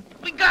on.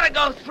 We gotta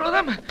go through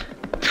them.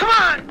 Come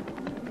on.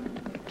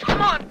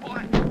 Come on,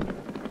 boy.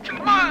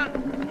 Come on.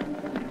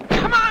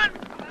 Come on.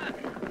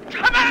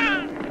 Come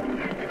on.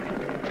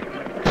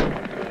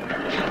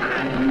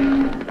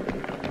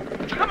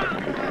 Come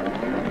on.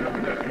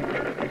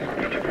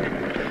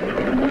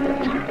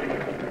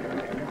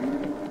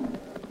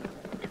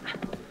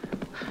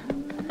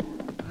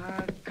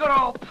 Good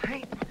old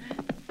paint.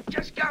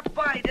 Just got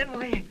by, didn't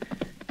we?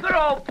 Good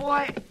old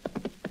boy.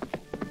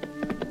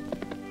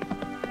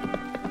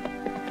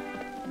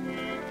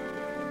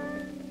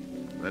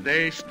 The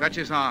day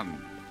stretches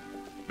on.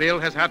 Bill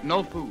has had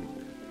no food,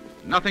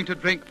 nothing to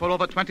drink for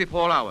over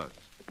 24 hours.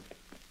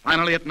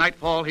 Finally, at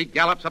nightfall, he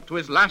gallops up to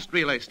his last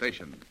relay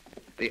station,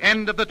 the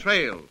end of the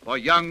trail for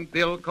young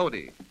Bill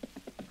Cody.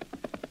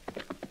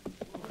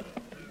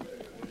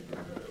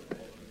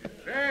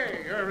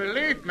 Say, your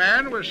relief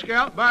man was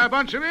scalped by a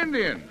bunch of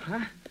Indians.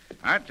 Huh?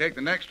 I'd take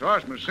the next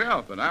horse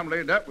myself, but I'm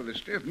laid up with a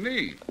stiff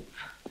knee.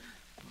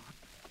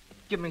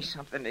 Give me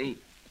something to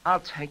eat. I'll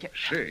take it.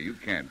 Say, you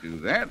can't do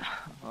that.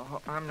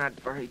 Oh, I'm not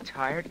very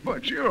tired.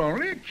 But you're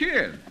only a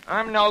kid.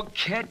 I'm no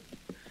kid.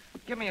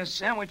 Give me a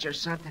sandwich or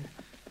something.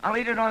 I'll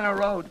eat it on the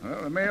road.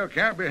 Well, the mail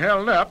can't be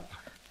held up.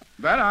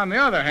 But on the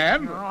other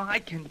hand... No, I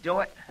can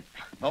do it.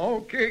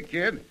 Okay,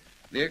 kid.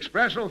 The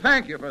Express will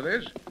thank you for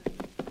this.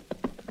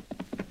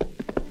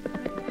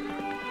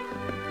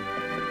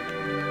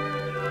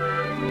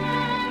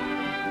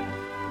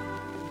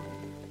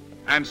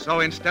 And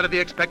so instead of the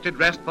expected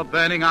rest for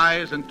burning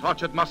eyes and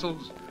tortured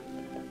muscles,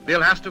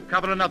 Bill has to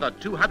cover another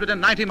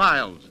 290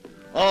 miles,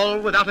 all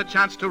without a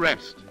chance to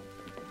rest.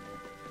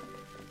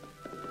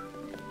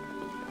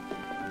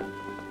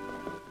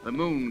 The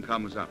moon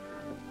comes up,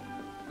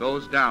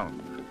 goes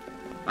down.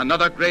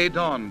 Another gray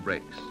dawn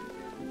breaks.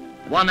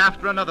 One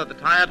after another, the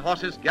tired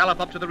horses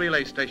gallop up to the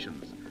relay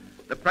stations.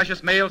 The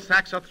precious mail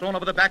sacks are thrown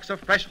over the backs of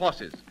fresh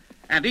horses,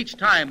 and each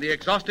time the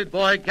exhausted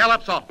boy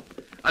gallops off,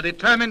 a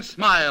determined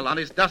smile on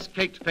his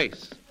dust-caked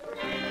face.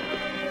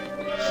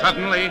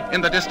 Suddenly,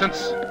 in the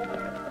distance...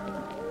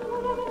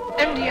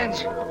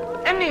 Indians!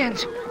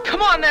 Indians!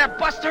 Come on there,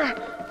 Buster!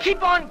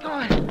 Keep on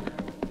going!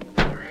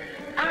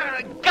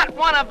 I got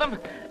one of them!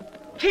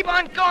 Keep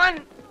on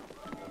going!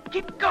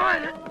 Keep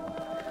going!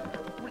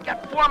 We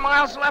got 4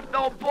 miles left,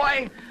 old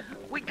boy!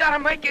 We gotta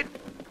make it!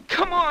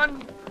 Come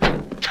on!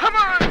 Come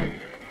on!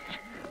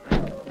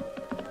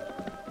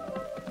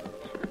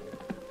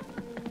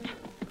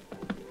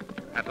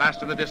 At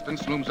last in the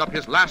distance looms up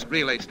his last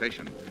relay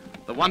station,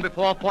 the one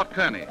before Fort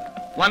Kearny,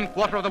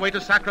 1/4 of the way to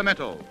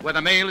Sacramento, where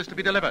the mail is to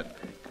be delivered.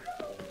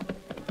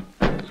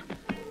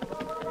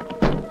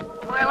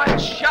 Violent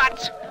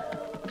shots!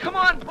 Come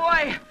on,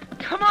 boy!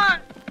 Come on!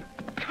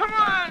 Come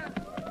on!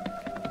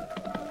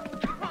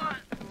 Come on!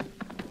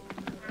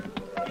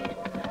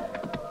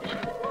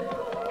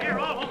 Here,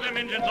 I'll hold them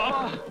engines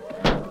off.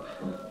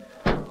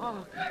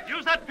 Oh.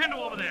 Use that Pinto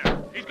over there.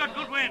 He's got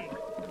good wind.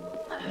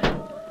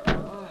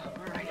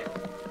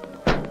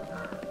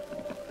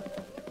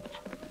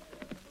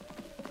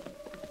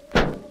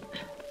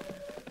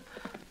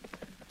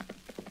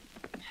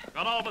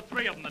 Got all but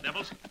 3 of them, the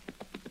devils.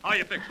 How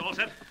you fixed? All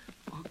set?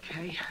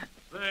 Okay.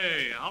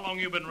 Say, how long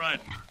you been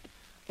riding?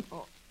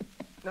 Oh,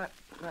 not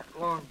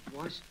long,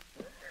 boss.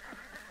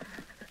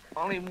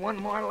 Only one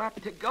more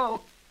lap to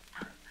go.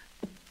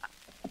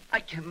 I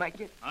can make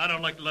it. I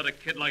don't like to let a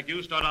kid like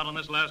you start out on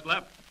this last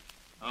lap.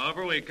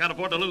 However, we can't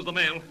afford to lose the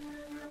mail.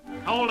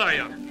 How old are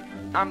you?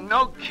 I'm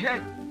no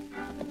kid.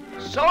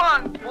 So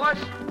long, boss.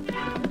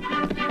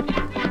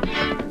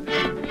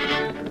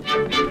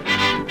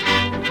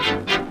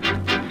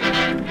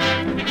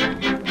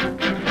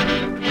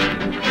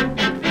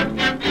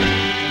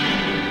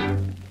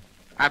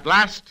 At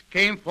last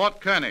came Fort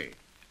Kearney,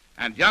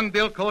 and young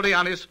Bill Cody,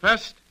 on his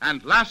first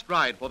and last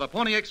ride for the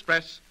Pony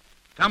Express,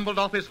 tumbled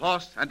off his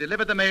horse and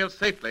delivered the mail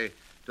safely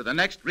to the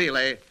next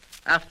relay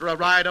after a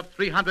ride of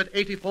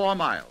 384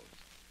 miles.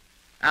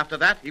 After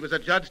that, he was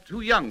adjudged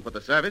too young for the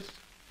service.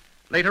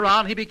 Later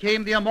on, he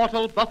became the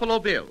immortal Buffalo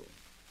Bill.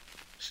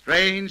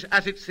 Strange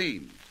as it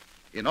seems,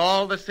 in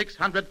all the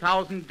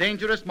 600,000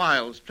 dangerous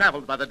miles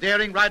traveled by the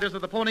daring riders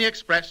of the Pony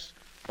Express,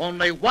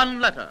 only one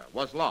letter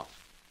was lost.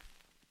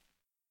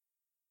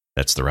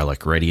 That's the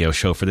Relic Radio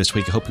Show for this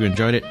week. I hope you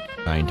enjoyed it.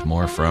 Find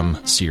more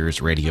from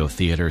Sears Radio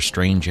Theater,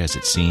 Strange as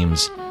It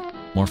Seems,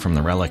 more from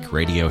the Relic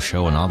Radio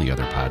Show and all the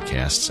other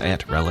podcasts at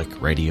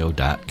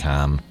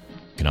relicradio.com.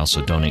 You can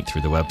also donate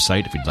through the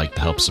website if you'd like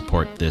to help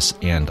support this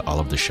and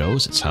all of the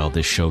shows. It's how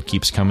this show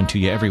keeps coming to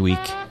you every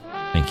week.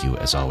 Thank you,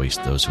 as always,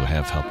 to those who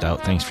have helped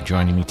out. Thanks for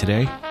joining me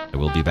today. I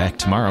will be back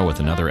tomorrow with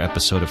another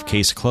episode of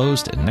Case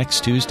Closed, and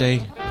next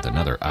Tuesday with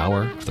another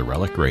hour of the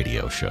Relic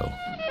Radio Show.